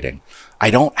operating. I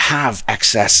don't have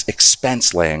excess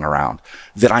expense laying around.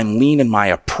 That I'm lean in my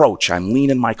approach. I'm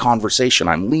lean in my conversation.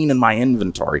 I'm lean in my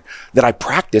inventory. That I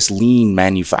practice lean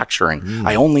manufacturing.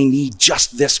 I only need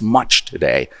just this much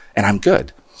today and I'm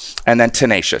good. And then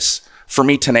tenacious. For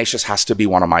me, tenacious has to be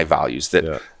one of my values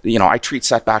that, you know, I treat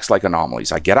setbacks like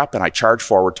anomalies. I get up and I charge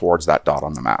forward towards that dot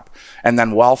on the map. And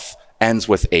then wealth ends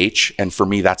with H. And for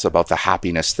me, that's about the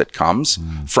happiness that comes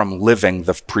from living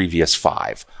the previous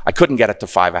 5. I couldn't get it to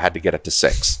 5. I had to get it to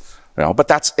 6. You know,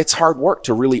 but it's hard work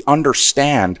to really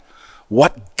understand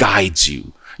what guides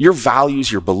you. Your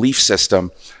values, your belief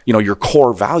system, your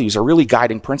core values are really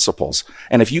guiding principles.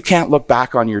 And if you can't look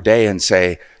back on your day and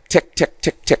say, tick, tick,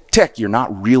 tick, tick, tick, you're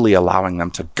not really allowing them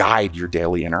to guide your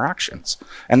daily interactions.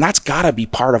 And that's got to be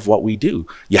part of what we do.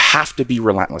 You have to be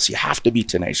relentless. You have to be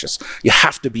tenacious. You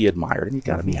have to be admired, and you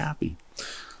got to be happy.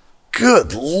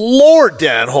 Good Lord,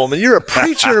 Dan Holman, you're a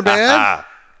preacher, man.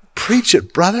 Preach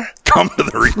it, brother. Come to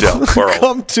the retail world.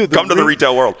 Come to the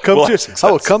retail world.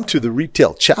 Come to the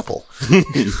retail chapel.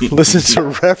 Listen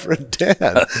to Reverend Dan.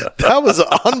 That was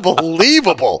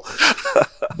unbelievable.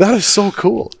 That is so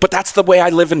cool. But that's the way I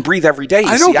live and breathe every day.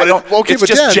 It's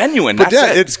just Dan, genuine. But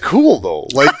Dan, it's cool though.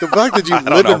 Like the fact that you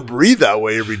live and breathe that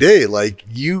way every day. Like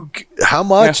how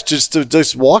much just to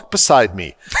walk beside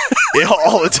me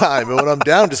all the time. And when I'm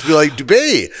down, just be like,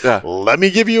 Dubé, let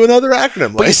me give you another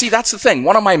acronym. But you see, that's the thing.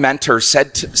 One of my mentors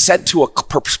said to a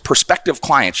prospective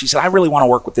client, she said, I really want to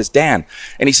work with this Dan.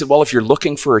 And he said, well, if you're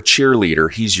looking for a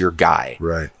cheerleader, he's your guy.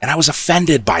 Right. And I was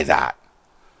offended by that.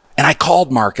 And I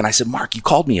called Mark and I said, Mark, you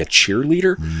called me a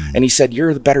cheerleader? And he said,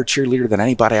 you're the better cheerleader than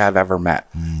anybody I've ever met.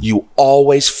 You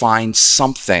always find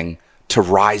something to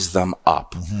rise them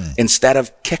up instead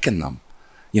of kicking them.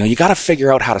 You got to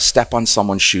figure out how to step on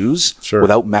someone's shoes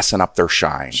without messing up their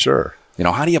shine. Sure.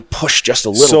 How do you push just a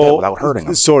little bit without hurting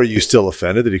them? So are you still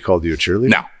offended that he called you a cheerleader?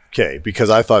 No. Okay, because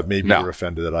I thought maybe you were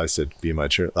offended that I said be my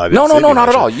cheerleader. No, not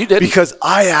at all. You didn't. Because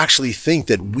I actually think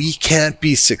that we can't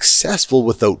be successful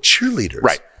without cheerleaders.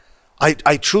 Right.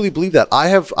 I truly believe that. I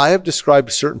have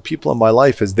described certain people in my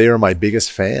life as they are my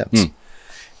biggest fans.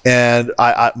 And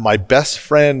my best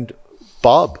friend,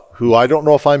 Bob, who I don't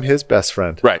know if I'm his best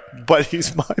friend. Right. But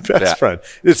he's my best friend.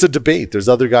 It's a debate. There's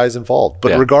other guys involved.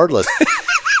 But regardless,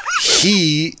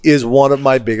 he is one of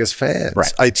my biggest fans.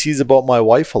 Right. I tease about my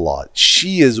wife a lot.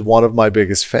 She is one of my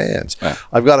biggest fans. Right.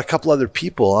 I've got a couple other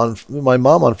people. My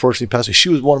mom unfortunately passed away. She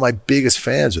was one of my biggest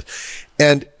fans.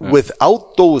 And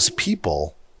without those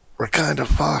people, we're kind of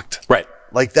fucked. Right.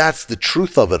 Like that's the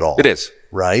truth of it all. It is.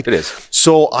 Right? It is.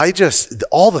 So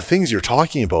all the things you're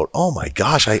talking about, oh my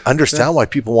gosh, I understand why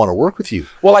people want to work with you.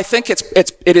 Well, I think it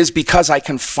is because I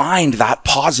can find that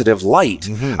positive light.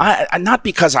 Not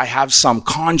because I have some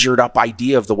conjured up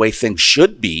idea of the way things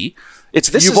should be.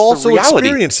 You've also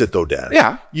experienced it though, Dan.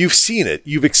 Yeah. You've seen it.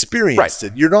 You've experienced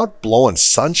it. You're not blowing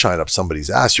sunshine up somebody's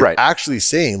ass. You're actually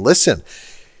saying, listen,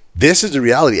 this is the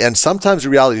reality. And sometimes the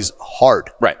reality is hard.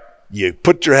 Right. You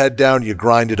put your head down, you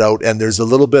grind it out, and there's a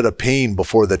little bit of pain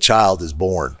before the child is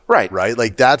born. Right. Right?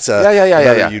 Like that's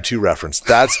another U2 reference.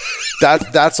 That's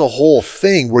a whole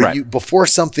thing where before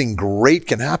something great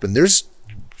can happen, there's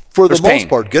most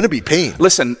part going to be pain.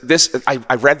 Listen,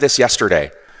 I read this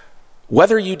yesterday.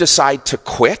 Whether you decide to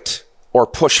quit or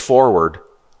push forward,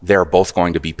 they're both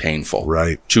going to be painful.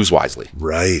 Right. Choose wisely.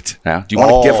 Right. Yeah. Do you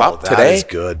want to give up today? That is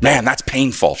good. Man, that's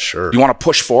painful. Sure. Do you want to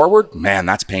push forward? Man,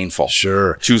 that's painful.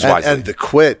 Sure. Choose wisely. And the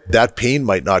quit, that pain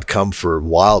might not come for a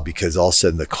while because all of a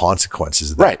sudden the consequences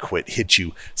of that quit hit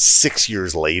you 6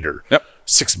 years later. Yep.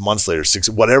 6 months later,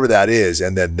 whatever that is.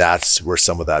 And then that's where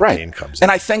some of that pain comes in.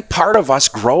 And I think part of us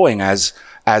growing as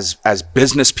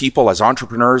business people, as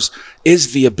entrepreneurs,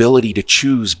 is the ability to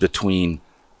choose between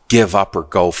give up or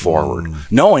go forward,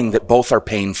 knowing that both are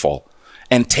painful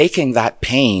and taking that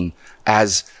pain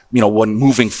as, when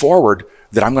moving forward,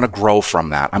 that I'm going to grow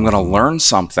from that. I'm going to learn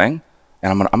something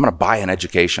and I'm going to buy an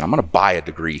education. I'm going to buy a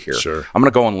degree here. Sure. I'm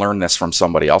going to go and learn this from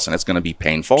somebody else and it's going to be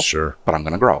painful, but I'm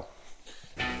going to grow.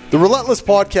 The Relentless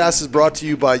Podcast is brought to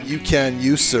you by UCAN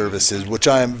Youth Services, which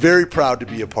I am very proud to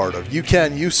be a part of.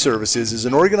 UCAN Youth Services is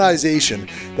an organization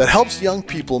that helps young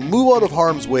people move out of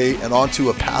harm's way and onto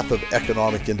a path of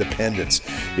economic independence.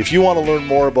 If you want to learn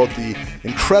more about the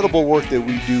incredible work that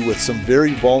we do with some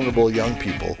very vulnerable young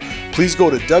people, please go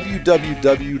to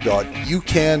www.ucan.ca.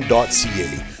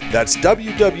 That's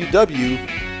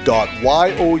www.youcan.ca.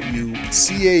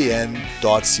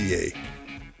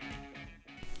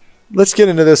 Let's get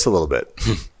into this a little bit.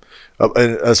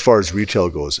 As far as retail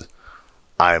goes,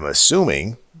 I'm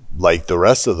assuming, like the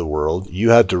rest of the world,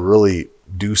 you had to really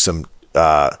do some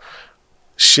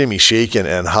shimmy shaking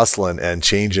and hustling and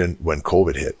changing when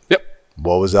COVID hit. Yep.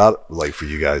 What was that like for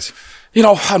you guys?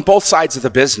 On both sides of the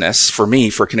business, for me,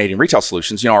 for Canadian Retail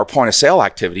Solutions, our point of sale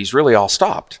activities really all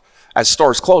stopped. As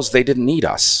stores closed, they didn't need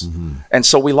us. And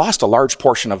so we lost a large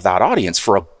portion of that audience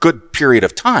for a good period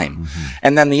of time.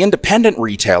 And then the independent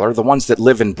retailer, the ones that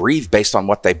live and breathe based on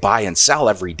what they buy and sell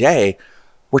every day,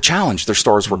 were challenged. Their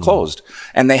stores were closed.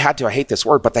 And they had to, I hate this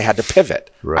word, but they had to pivot.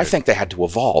 Right. I think they had to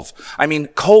evolve. I mean,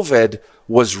 COVID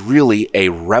was really a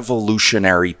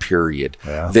revolutionary period.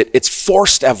 That it's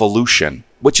forced evolution,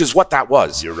 which is what that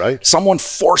was. You're right. Someone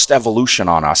forced evolution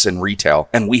on us in retail,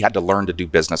 and we had to learn to do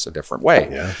business a different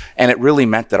way. And it really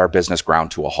meant that our business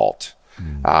ground to a halt,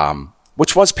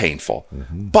 which was painful.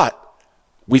 But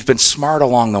we've been smart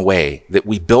along the way, that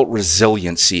we built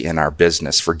resiliency in our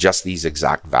business for just these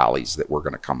exact valleys that we're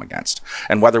going to come against.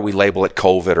 And whether we label it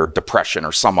COVID or depression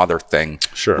or some other thing,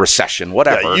 recession,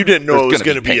 whatever. Yeah, you didn't know it was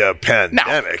going to be a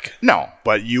pandemic. No.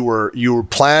 But you were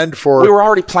planned for... We were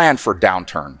already planned for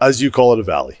downturn. As you call it, a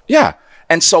valley. Yeah.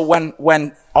 And so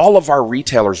when all of our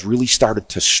retailers really started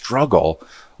to struggle,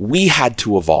 we had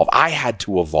to evolve. I had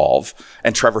to evolve.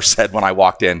 And Trevor said when I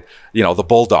walked in, the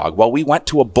bulldog. Well, we went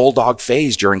to a bulldog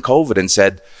phase during COVID and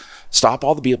said, stop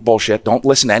all the bullshit. Don't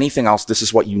listen to anything else. This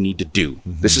is what you need to do.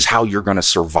 This is how you're going to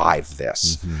survive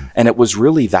this. And it was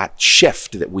really that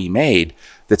shift that we made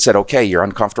that said, okay, you're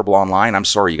uncomfortable online. I'm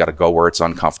sorry, you got to go where it's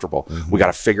uncomfortable. We got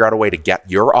to figure out a way to get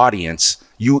your audience,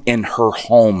 you in her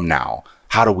home now.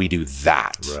 How do we do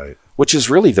that? Right. Which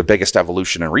is really the biggest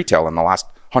evolution in retail in the last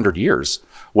 100 years,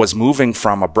 was moving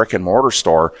from a brick and mortar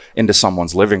store into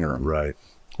someone's living room. Right.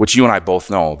 Which you and I both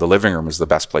know, the living room is the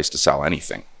best place to sell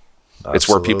anything. Absolutely. It's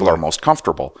where people are most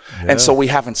comfortable. Yeah. And so we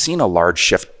haven't seen a large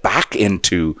shift back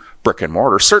into brick and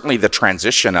mortar. Certainly the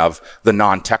transition of the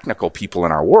non-technical people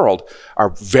in our world are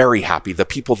very happy. The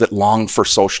people that long for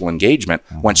social engagement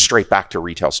went straight back to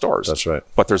retail stores. That's right.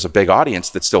 But there's a big audience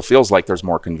that still feels like there's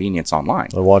more convenience online.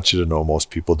 I want you to know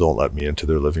most people don't let me into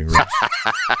their living rooms.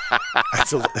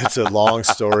 It's a long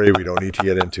story. We don't need to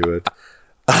get into it.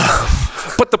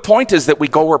 But the point is that we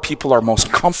go where people are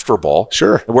most comfortable,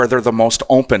 where they're the most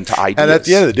open to ideas. And at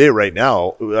the end of the day, right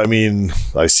now, I mean,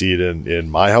 I see it in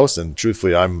my house, and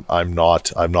truthfully, I'm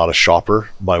not a shopper.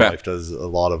 My wife does a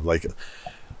lot of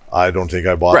I don't think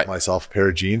I bought myself a pair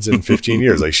of jeans in 15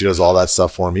 years. Like, she does all that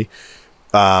stuff for me.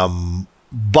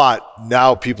 But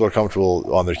now people are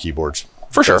comfortable on their keyboards.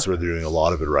 For sure. That's where they're doing a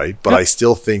lot of it right. But I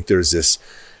still think there's this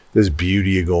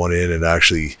beauty of going in and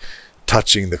actually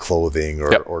touching the clothing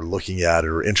or looking at it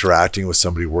or interacting with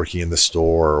somebody working in the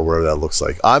store or whatever that looks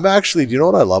like. I'm actually, do you know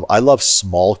what I love? I love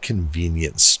small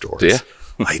convenience stores. Do you?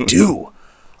 I do.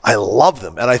 I love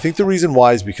them. And I think the reason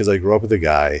why is because I grew up with a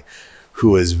guy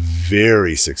who is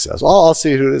very successful. I'll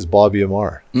say who it is, Bobby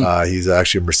Amar. He's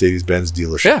actually a Mercedes-Benz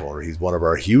dealership owner. He's one of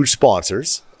our huge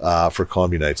sponsors for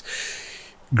Combi Nights.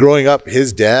 Growing up,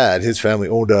 his family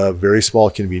owned a very small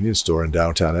convenience store in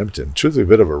downtown Edmonton. Truthfully, a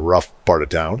bit of a rough part of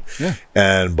town. Yeah.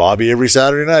 And Bobby, every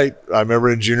Saturday night, I remember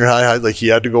in junior high, like, he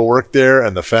had to go work there,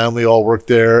 and the family all worked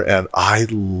there. And I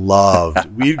loved,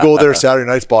 we'd go there Saturday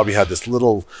nights. Bobby had this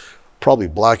little, probably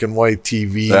black and white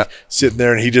TV sitting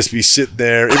there, and he'd just be sitting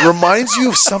there. It reminds you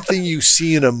of something you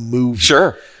see in a movie.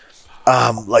 Sure.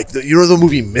 Like the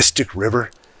movie Mystic River.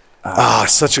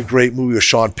 Such a great movie with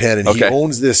Sean Penn, and he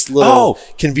owns this little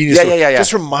convenience store.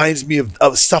 Just reminds me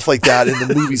of stuff like that in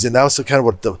the movies, and that was kind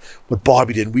of what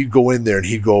Bobby did. And we'd go in there, and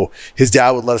his dad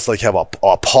would let us have a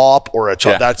pop or a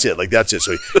chop. That's it.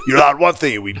 So you're allowed one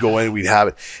thing, and we'd go in, and we'd have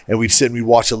it, and we'd sit and we'd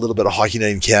watch a little bit of Hockey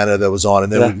Night in Canada that was on,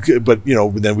 and then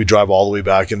then we'd drive all the way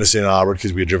back into St. Albert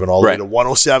because we had driven all the way to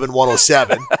 107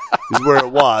 is where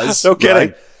it was. No kidding.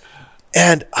 Right?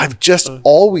 And I've just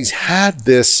always had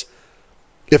this.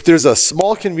 If there's a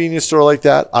small convenience store like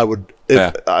that, I would.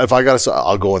 If I got to,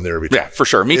 I'll go in there every time. Yeah, for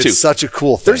sure. Me too. It's such a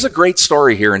cool thing. There's a great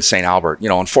story here in St. Albert.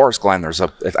 In Forest Glen,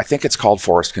 I think it's called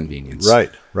Forest Convenience.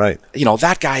 Right.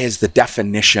 That guy is the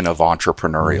definition of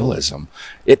entrepreneurialism.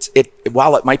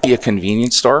 While it might be a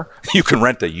convenience store, you can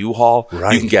rent a U-Haul.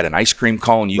 Right. You can get an ice cream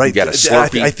cone. You can get a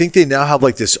Slurpee. I think they now have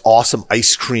this awesome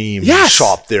ice cream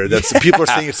shop there. People are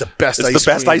saying it's the best ice cream. It's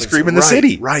the best ice cream in the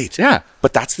city. Right. Yeah.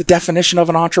 But that's the definition of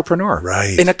an entrepreneur.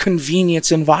 Right. In a convenience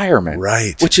environment.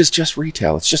 Right. Which is just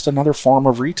retail. It's just another form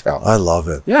of retail. I love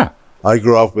it. Yeah. I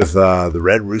grew up with the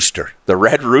Red Rooster. The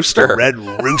Red Rooster? The Red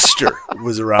Rooster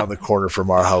was around the corner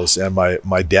from our house. And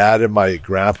my dad and my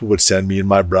grandpa would send me and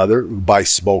my brother buy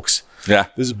smokes. Yeah.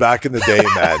 This is back in the day,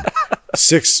 man.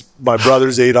 My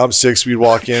brother's 8, I'm 6. We'd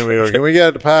walk in. We go, can we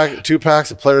get 2 packs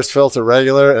of Players Filter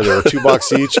regular? And they were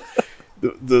 $2 each.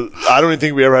 I don't even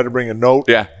think we ever had to bring a note.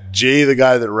 Yeah. Jay, the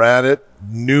guy that ran it,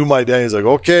 knew my dad. He's like,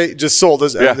 okay, just sold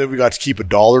us. And then we got to keep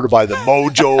 $1 to buy the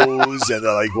Mojos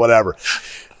and whatever.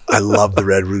 I love the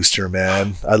Red Rooster,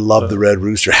 man. I love the Red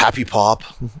Rooster. Happy Pop.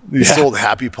 He sold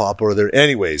Happy Pop over there.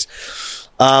 Anyways,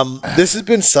 this has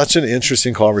been such an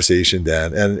interesting conversation,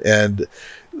 Dan. And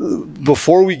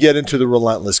before we get into the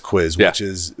relentless quiz, which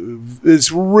is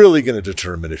really going to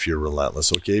determine if you're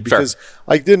relentless, okay? Because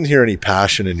I didn't hear any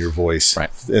passion in your voice. Right.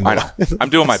 I know. I'm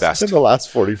doing my best. In the last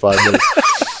 45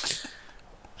 minutes.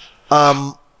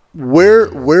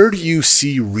 Where do you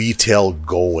see retail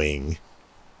going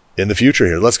in the future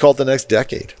here? Let's call it the next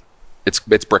decade. It's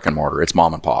brick and mortar. It's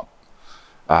mom and pop.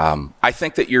 I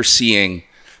think that you're seeing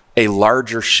a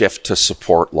larger shift to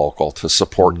support local, to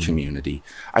support community.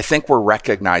 I think we're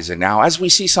recognizing now, as we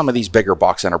see some of these bigger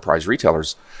box enterprise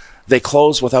retailers, they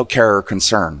close without care or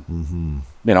concern.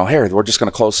 You know, here, we're just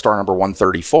going to close store number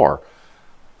 134.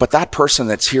 But that person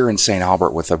that's here in St.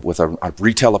 Albert with a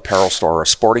retail apparel store or a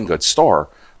sporting goods store,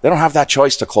 they don't have that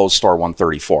choice to close store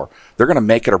 134. They're going to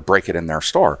make it or break it in their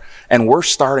store. And we're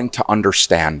starting to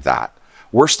understand that.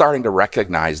 We're starting to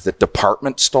recognize that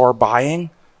department store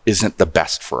buying isn't the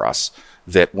best for us.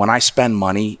 That when I spend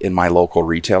money in my local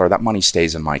retailer, that money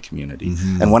stays in my community.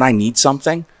 And when I need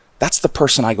something, that's the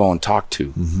person I go and talk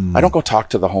to. I don't go talk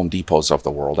to the Home Depots of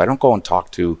the world. I don't go and talk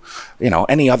to, you know,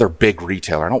 any other big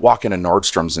retailer. I don't walk into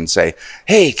Nordstrom's and say,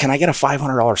 hey, can I get a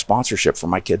 $500 sponsorship for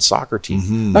my kid's soccer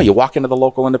team? No, you walk into the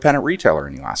local independent retailer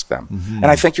and you ask them. And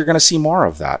I think you're going to see more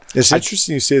of that. It's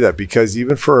interesting you say that, because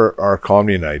even for our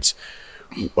comedy nights,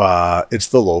 it's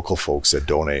the local folks that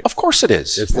donate. Of course it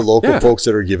is. It's the local folks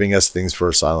that are giving us things for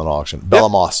a silent auction. Bella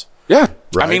Moss. Yeah.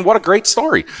 Right? I mean, what a great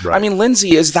story. Right. I mean,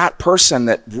 Lindsay is that person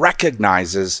that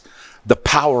recognizes the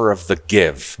power of the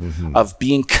give, of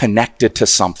being connected to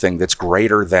something that's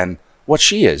greater than what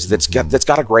she is, that's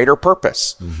got a greater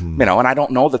purpose. You know, and I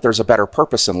don't know that there's a better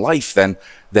purpose in life than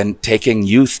taking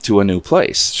youth to a new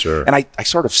place. Sure. And I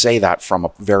sort of say that from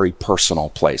a very personal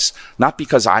place, not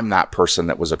because I'm that person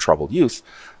that was a troubled youth,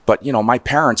 but, you know, my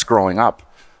parents growing up,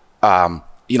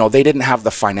 you know, they didn't have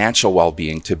the financial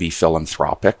well-being to be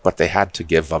philanthropic, but they had to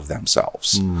give of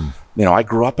themselves. You know, I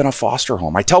grew up in a foster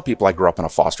home. I tell people I grew up in a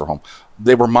foster home.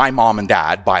 They were my mom and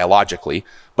dad biologically,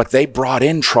 but they brought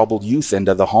in troubled youth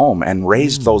into the home and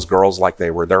raised those girls like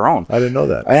they were their own. I didn't know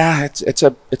that. Yeah,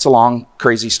 it's a long,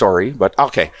 crazy story, but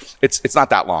okay, it's not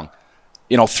that long.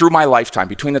 You know, through my lifetime,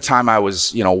 between the time I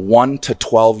was, you know, 1 to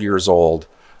 12 years old,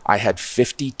 I had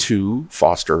 52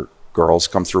 foster girls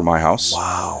come through my house.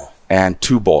 Wow. And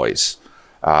 2 boys.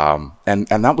 And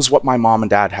that was what my mom and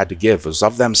dad had to give, was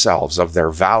of themselves, of their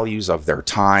values, of their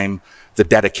time, the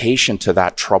dedication to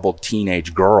that troubled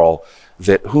teenage girl,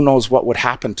 that who knows what would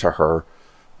happen to her,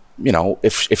 you know,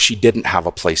 if she didn't have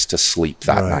a place to sleep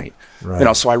that night. Right. You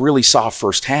know, so I really saw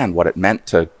firsthand what it meant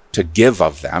to give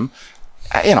of them.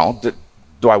 You know,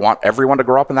 do I want everyone to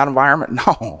grow up in that environment?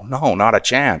 No, not a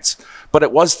chance. But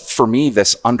it was, for me,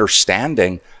 this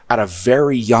understanding at a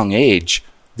very young age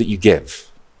that you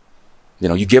give. You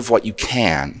know, you give what you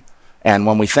can. And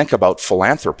when we think about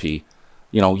philanthropy,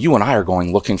 you know, you and I are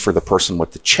going looking for the person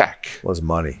with the check. Was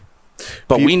money.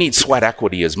 But we need sweat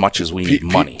equity as much as we need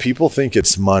money. People think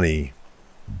it's money,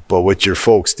 but what your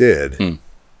folks did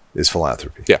is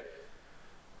philanthropy. Yeah.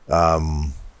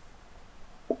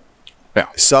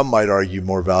 Some might argue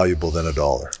more valuable than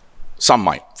 $1. Some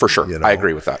might, for sure. You know? I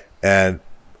agree with that. And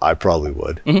I probably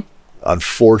would.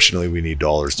 Unfortunately, we need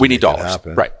dollars to make it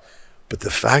happen. Right. But the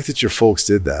fact that your folks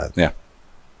did that. Yeah.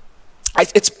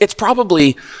 It's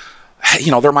probably,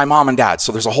 you know, they're my mom and dad,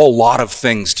 so there's a whole lot of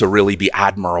things to really be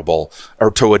admirable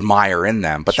or to admire in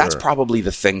them. But that's probably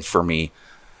the thing for me.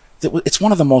 It's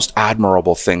one of the most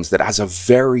admirable things that as a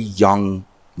very young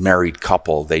married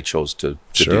couple, they chose to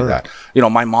do that. You know,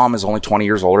 my mom is only 20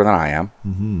 years older than I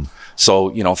am.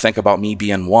 So, you know, think about me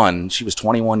being one. She was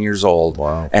 21 years old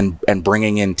and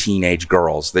bringing in teenage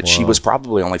girls that she was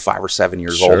probably only 5 or 7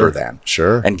 years older than.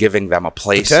 And giving them a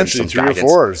place. Potentially and some 3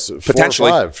 guidance. or 4. Potentially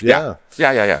 4 or 5.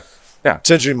 Yeah.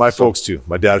 Potentially my folks too.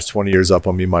 My dad's 20 years up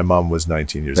on me. My mom was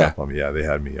 19 years up on me. Yeah, they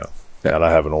had me young. And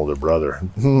I have an older brother.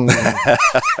 Do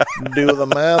the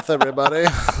math, everybody.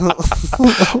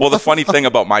 Well, the funny thing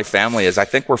about my family is I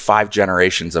think we're 5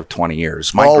 generations of 20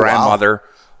 years. My grandmother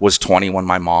was 20 when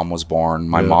my mom was born.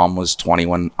 My mom was 20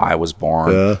 when I was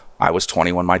born. I was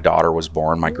 20 when my daughter was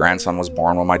born. My grandson was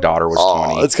born when my daughter was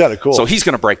 20. That's kind of cool. So he's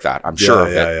going to break that. I'm sure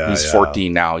of it. He's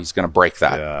 14 now. He's going to break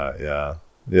that.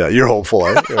 Yeah, you're hopeful,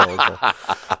 eh? You're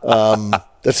hopeful.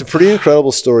 That's a pretty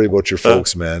incredible story about your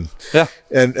folks, man. Yeah.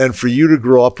 And for you to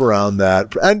grow up around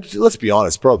that, and let's be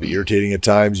honest, probably irritating at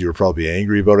times. You were probably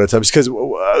angry about it at times because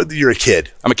you're a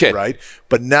kid. I'm a kid. Right?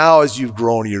 But now as you've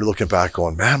grown, you're looking back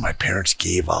going, man, my parents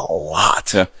gave a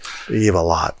lot. Yeah. They gave a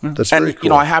lot. That's very cool. You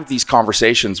know, I have these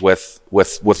conversations with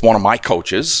one of my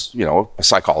coaches, you know, a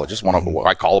psychologist,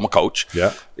 I call him a coach.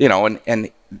 Yeah. You know,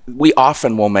 and we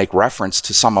often will make reference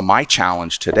to some of my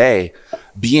challenge today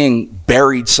being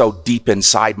buried so deep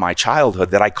inside my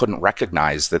childhood that I couldn't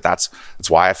recognize that's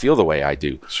why I feel the way I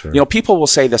do. Sure. You know, people will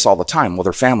say this all the time. Well,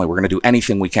 they're family. We're going to do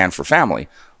anything we can for family.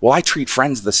 Well, I treat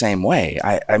friends the same way.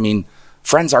 I mean,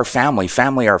 Friends are family.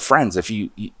 Family are friends. If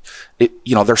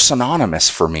they're synonymous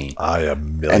for me. I a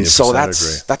million and so percent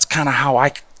agree. that's kind of how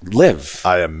I live.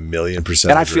 I a million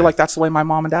percent and I agree. feel like that's the way my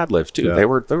mom and dad lived too. Yeah. They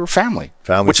were family.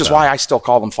 Family which is family. why I still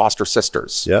call them foster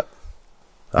sisters. Yeah.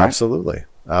 Absolutely.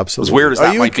 Absolutely. As weird as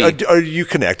that might be. Are you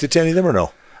connected to any of them or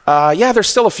no? Yeah, there's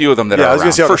still a few of them that are I was around,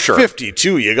 gonna say, for sure.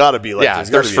 52, you got to be like,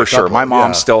 there's for sure. My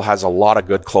mom still has a lot of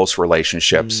good, close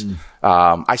relationships.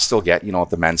 I still get, at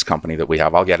the men's company that we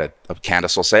have, I'll get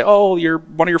Candace will say, oh,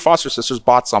 one of your foster sisters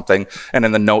bought something. And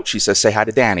in the note, she says, say hi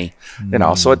to Danny.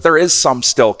 So there is some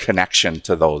still connection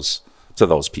to those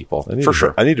people, for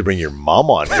sure. I need to bring your mom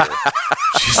on here.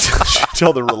 She'd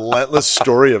tell the relentless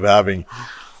story of having,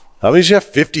 how many did you have?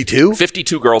 52?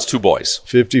 52 girls, 2 boys.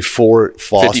 54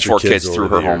 foster kids through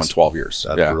her home in 12 years.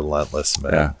 That's relentless,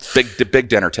 man. Yeah. Big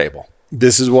dinner table.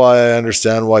 This is why I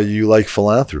understand why you like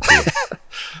philanthropy.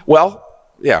 Well,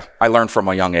 yeah, I learned from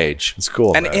a young age. It's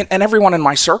cool, and, man. and everyone in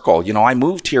my circle, I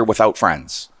moved here without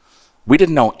friends. We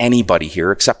didn't know anybody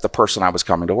here except the person I was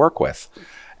coming to work with.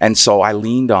 And so I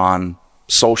leaned on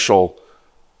social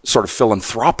sort of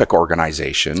philanthropic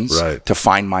organizations to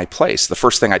find my place. The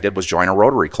first thing I did was join a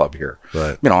Rotary Club here.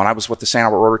 Right. And I was with the St.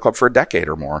 Albert Rotary Club for a decade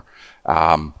or more.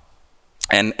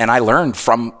 And I learned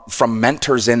from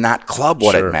mentors in that club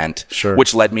what it meant,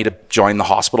 which led me to join the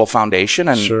Hospital Foundation.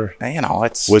 And,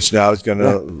 it's... Which now is going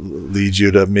to lead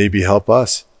you to maybe help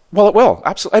us. Well, it will.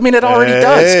 Absolutely. I mean, it already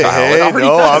does, Kyle. It already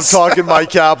does. I'm talking my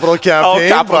capital campaign.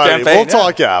 Capital campaign. We'll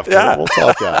talk after. Yeah. We'll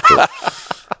talk after.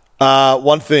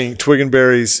 One thing, Twig and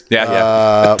Berries.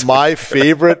 My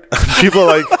favorite. People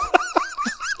are like,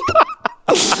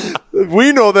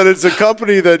 we know that it's a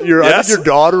company that I think your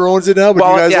daughter owns it now,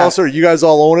 but you guys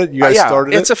all own it. You guys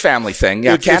started it. It's a family thing.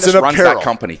 Yeah, Candace runs that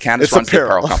company. Candace runs the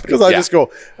apparel company. Because I just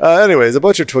go, anyways,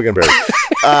 about your Twig and Berries.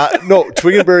 No,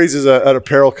 Twig and Berries is an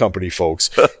apparel company, folks.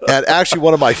 And actually,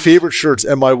 one of my favorite shirts,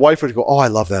 and my wife would go, oh, I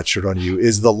love that shirt on you,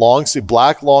 is the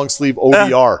black long sleeve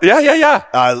ODR. Yeah.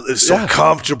 It's so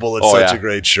comfortable. It's such a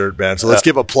great shirt, man. So let's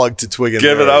give a plug to Twig and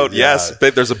Berries. Give it out, yes.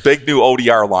 There's a big new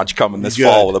ODR launch coming this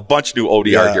fall with a bunch of new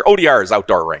ODR gear. ODR is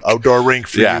outdoor rink. Outdoor rink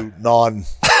for you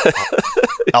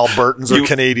non-Albertans or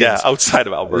Canadians. Yeah, outside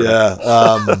of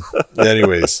Alberta. Yeah.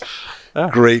 Anyways,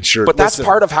 great shirt. But that's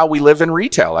part of how we live in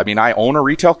retail. I mean, I own a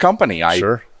retail company.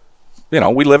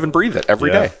 We live and breathe it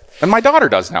every day. And my daughter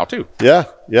does now, too. Yeah.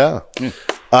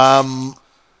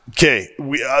 Okay.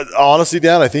 We honestly,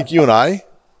 Dan, I think you and I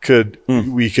could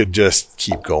just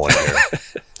keep going here.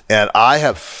 And I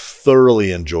have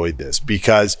thoroughly enjoyed this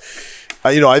because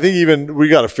I think even we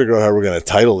got to figure out how we're going to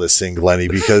title this thing, Glennie,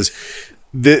 because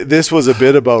this was a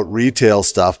bit about retail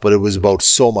stuff, but it was about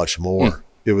so much more.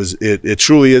 It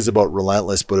truly is about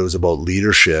relentless, but it was about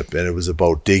leadership, and it was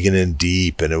about digging in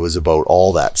deep, and it was about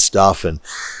all that stuff. And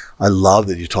I love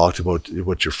that you talked about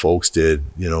what your folks did,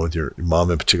 with your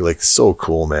mom in particular. Like, it's so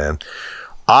cool, man.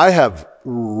 I have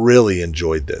really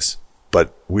enjoyed this,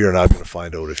 but we are not going to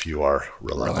find out if you are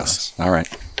relentless. All right.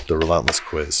 The relentless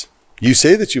quiz. You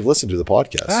say that you've listened to the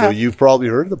podcast, so you've probably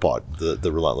heard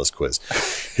the relentless quiz.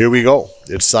 Here we go.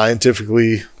 It's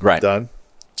scientifically done.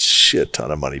 Shit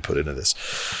ton of money put into this.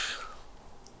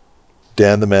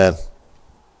 Dan the man.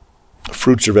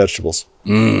 Fruits or vegetables?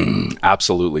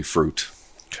 Absolutely fruit.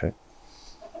 Okay.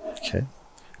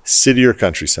 City or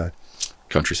countryside?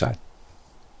 Countryside.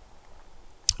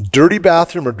 Dirty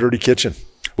bathroom or dirty kitchen?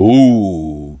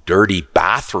 Ooh, dirty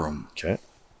bathroom. Okay.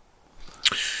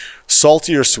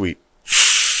 Salty or sweet?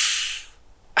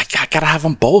 I gotta have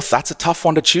them both. That's a tough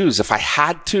one to choose. If I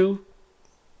had to,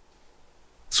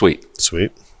 sweet.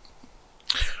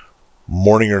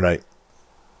 Morning or night?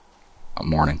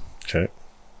 Morning. Okay.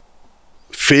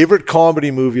 Favorite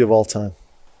comedy movie of all time?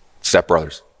 Step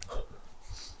Brothers.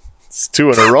 It's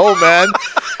 2 in a row, man.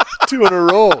 2 in a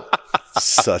row.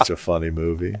 Such a funny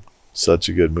movie. Such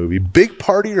a good movie. Big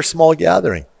party or small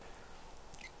gathering?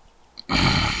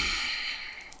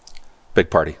 Big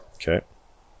party. Okay.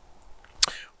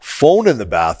 Phone in the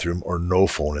bathroom or no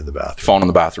phone in the bathroom? Phone in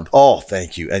the bathroom. Oh,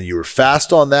 thank you. And you were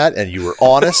fast on that, and you were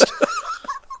honest.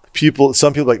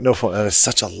 Some people like no phone, and it's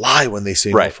such a lie when they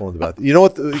say no phone in the bathroom. You know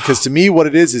what? Because to me, what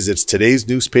it is it's today's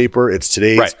newspaper, it's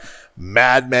today's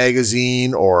Mad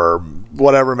magazine or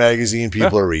whatever magazine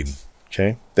people are reading.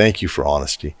 Okay, thank you for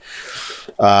honesty.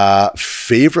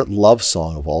 Favorite love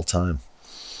song of all time?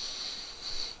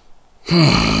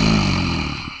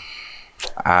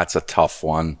 That's a tough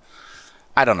one.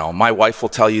 I don't know. My wife will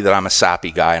tell you that I'm a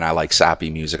sappy guy and I like sappy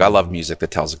music. I love music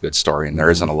that tells a good story, and there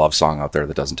isn't a love song out there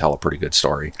that doesn't tell a pretty good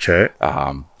story. Okay.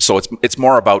 So it's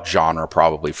more about genre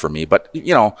probably for me. But,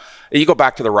 you know, you go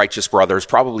back to the Righteous Brothers,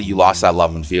 probably You Lost That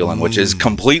Love and Feeling, which is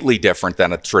completely different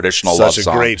than a traditional love song.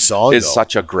 Such a great song, It's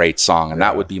such a great song. And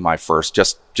that would be my first,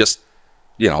 just,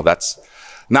 you know, that's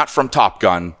not from Top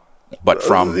Gun, but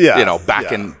from, you know,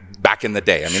 back in the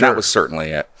day. I mean, that was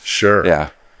certainly it. Sure. Yeah.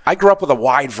 I grew up with a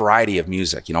wide variety of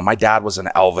music. You know, my dad was an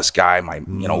Elvis guy.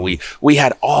 You know, we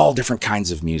had all different kinds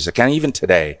of music. And even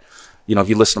today, you know, if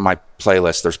you listen to my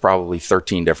playlist, there's probably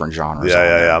 13 different genres.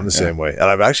 Yeah. I'm the same way. And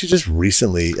I've actually just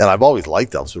recently, and I've always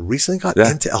liked Elvis, but recently got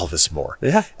into Elvis more.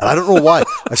 Yeah. And I don't know why.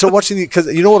 I started watching because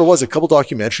you know what it was? A couple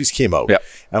documentaries came out. Yeah.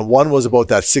 And one was about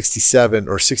that 67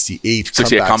 or 68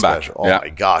 comeback special. Oh my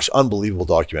gosh. Unbelievable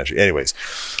documentary. Anyways.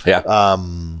 Yeah.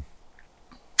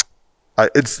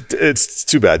 It's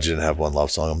too bad you didn't have one love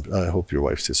song. I hope your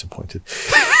wife's disappointed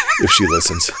if she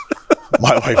listens.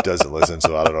 My wife doesn't listen,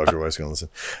 so I don't know if your wife's going to listen.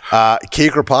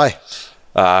 Cake or pie?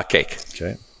 Cake.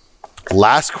 Okay.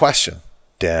 Last question,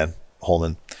 Dan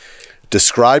Holman.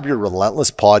 Describe your Relentless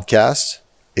podcast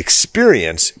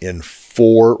experience in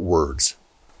 4 words.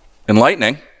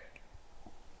 Enlightening.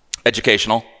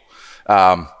 Educational.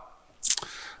 I'm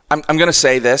going to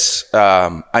say this.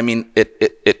 I mean,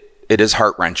 it is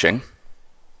heart-wrenching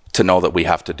to know that we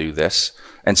have to do this.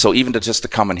 And so even to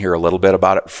come and hear a little bit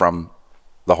about it from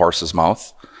the horse's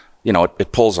mouth, you know,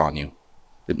 it pulls on you.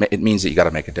 It means that you got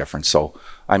to make a difference. So,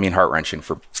 I mean, heart-wrenching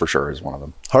for sure is one of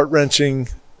them. Heart-wrenching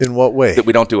in what way? That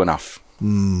we don't do enough.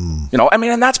 You know, I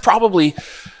mean, and that's probably,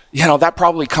 you know, that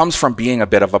probably comes from being a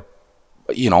bit of a,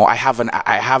 you know, I have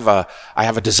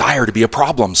a desire to be a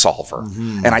problem solver.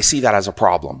 And I see that as a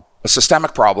problem, a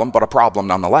systemic problem, but a problem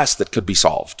nonetheless that could be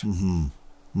solved.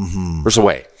 There's a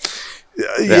way.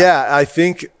 Yeah, I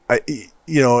think,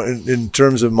 you know, in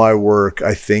terms of my work,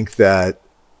 I think that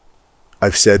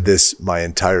I've said this my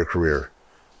entire career.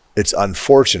 It's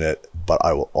unfortunate, but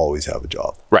I will always have a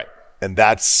job. Right. And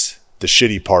that's the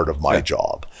shitty part of my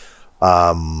job.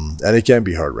 And it can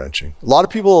be heart-wrenching. A lot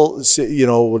of people say, you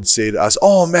know, would say to us,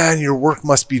 oh man, your work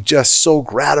must be just so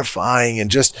gratifying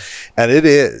and it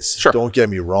is. Sure. Don't get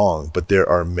me wrong, but there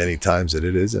are many times that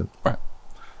it isn't. Right.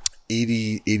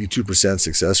 82%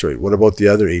 success rate. What about the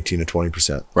other 18 to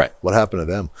 20%? Right. What happened to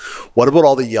them? What about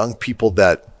all the young people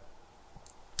that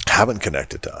haven't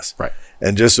connected to us? Right.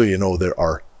 And just so you know, there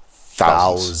are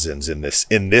thousands in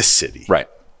this city. Right.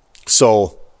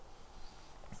 So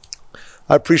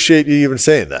I appreciate you even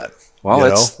saying that.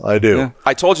 Well, I do. Yeah.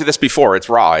 I told you this before. It's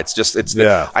raw. It's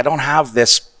I don't have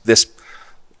this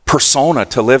persona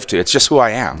to live to. It's just who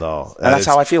I am. No. And that's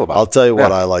how I feel about it. I'll tell you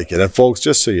what, I like it. And folks,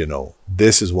 just so you know,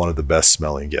 this is one of the best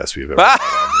smelling guests we've ever had.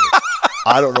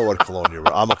 I don't know what cologne you're.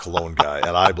 I'm a cologne guy,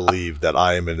 and I believe that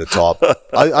I am in the top.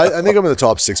 I think I'm in the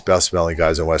top 6 best smelling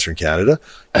guys in Western Canada.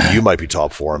 You might be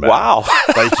top 4, man. Wow.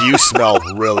 Like, you smell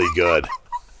really good.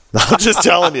 I'm just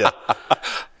telling you.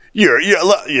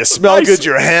 You smell Nice. good.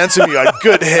 You're handsome. You got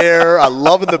good hair. I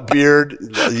love the beard.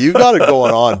 You got it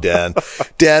going on, Dan.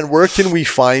 Dan, where can we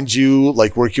find you?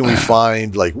 Like, where can we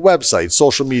find websites,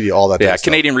 social media, all that? Yeah,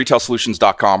 stuff?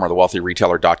 CanadianRetailSolutions.com or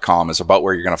thewealthyretailer.com is about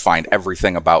where you're going to find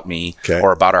everything about me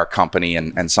or about our company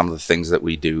and some of the things that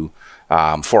we do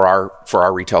for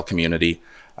our retail community.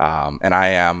 And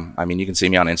I mean, you can see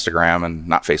me on Instagram and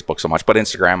not Facebook so much, but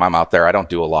Instagram, I'm out there. I don't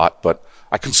do a lot, but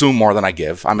I consume more than I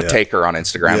give. I'm a taker on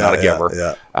Instagram, not a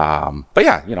giver. But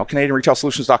yeah, you know,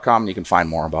 CanadianRetailSolutions.com, and you can find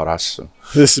more about us. So.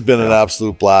 This has been an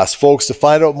absolute blast. Folks, to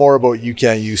find out more about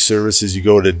UCAN Youth Services, you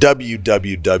go to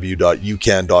www.ucan.ca.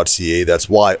 That's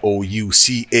YOUCAN.ca.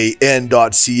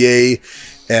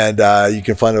 And you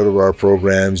can find out about our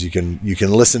programs. You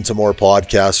can listen to more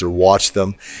podcasts or watch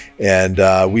them.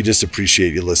 And we just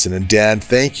appreciate you listening. Dan,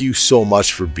 thank you so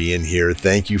much for being here.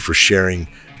 Thank you for sharing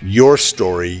your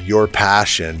story, your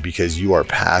passion, because you are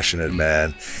passionate,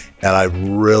 man. And I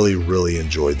really, really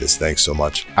enjoyed this. Thanks so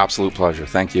much. Absolute pleasure.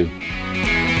 Thank you.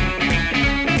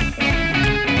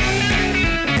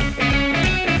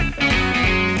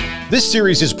 This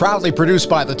series is proudly produced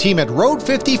by the team at Road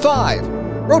 55.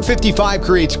 Road 55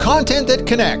 creates content that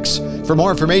connects. For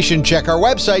more information, check our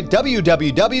website,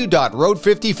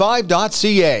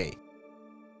 www.road55.ca.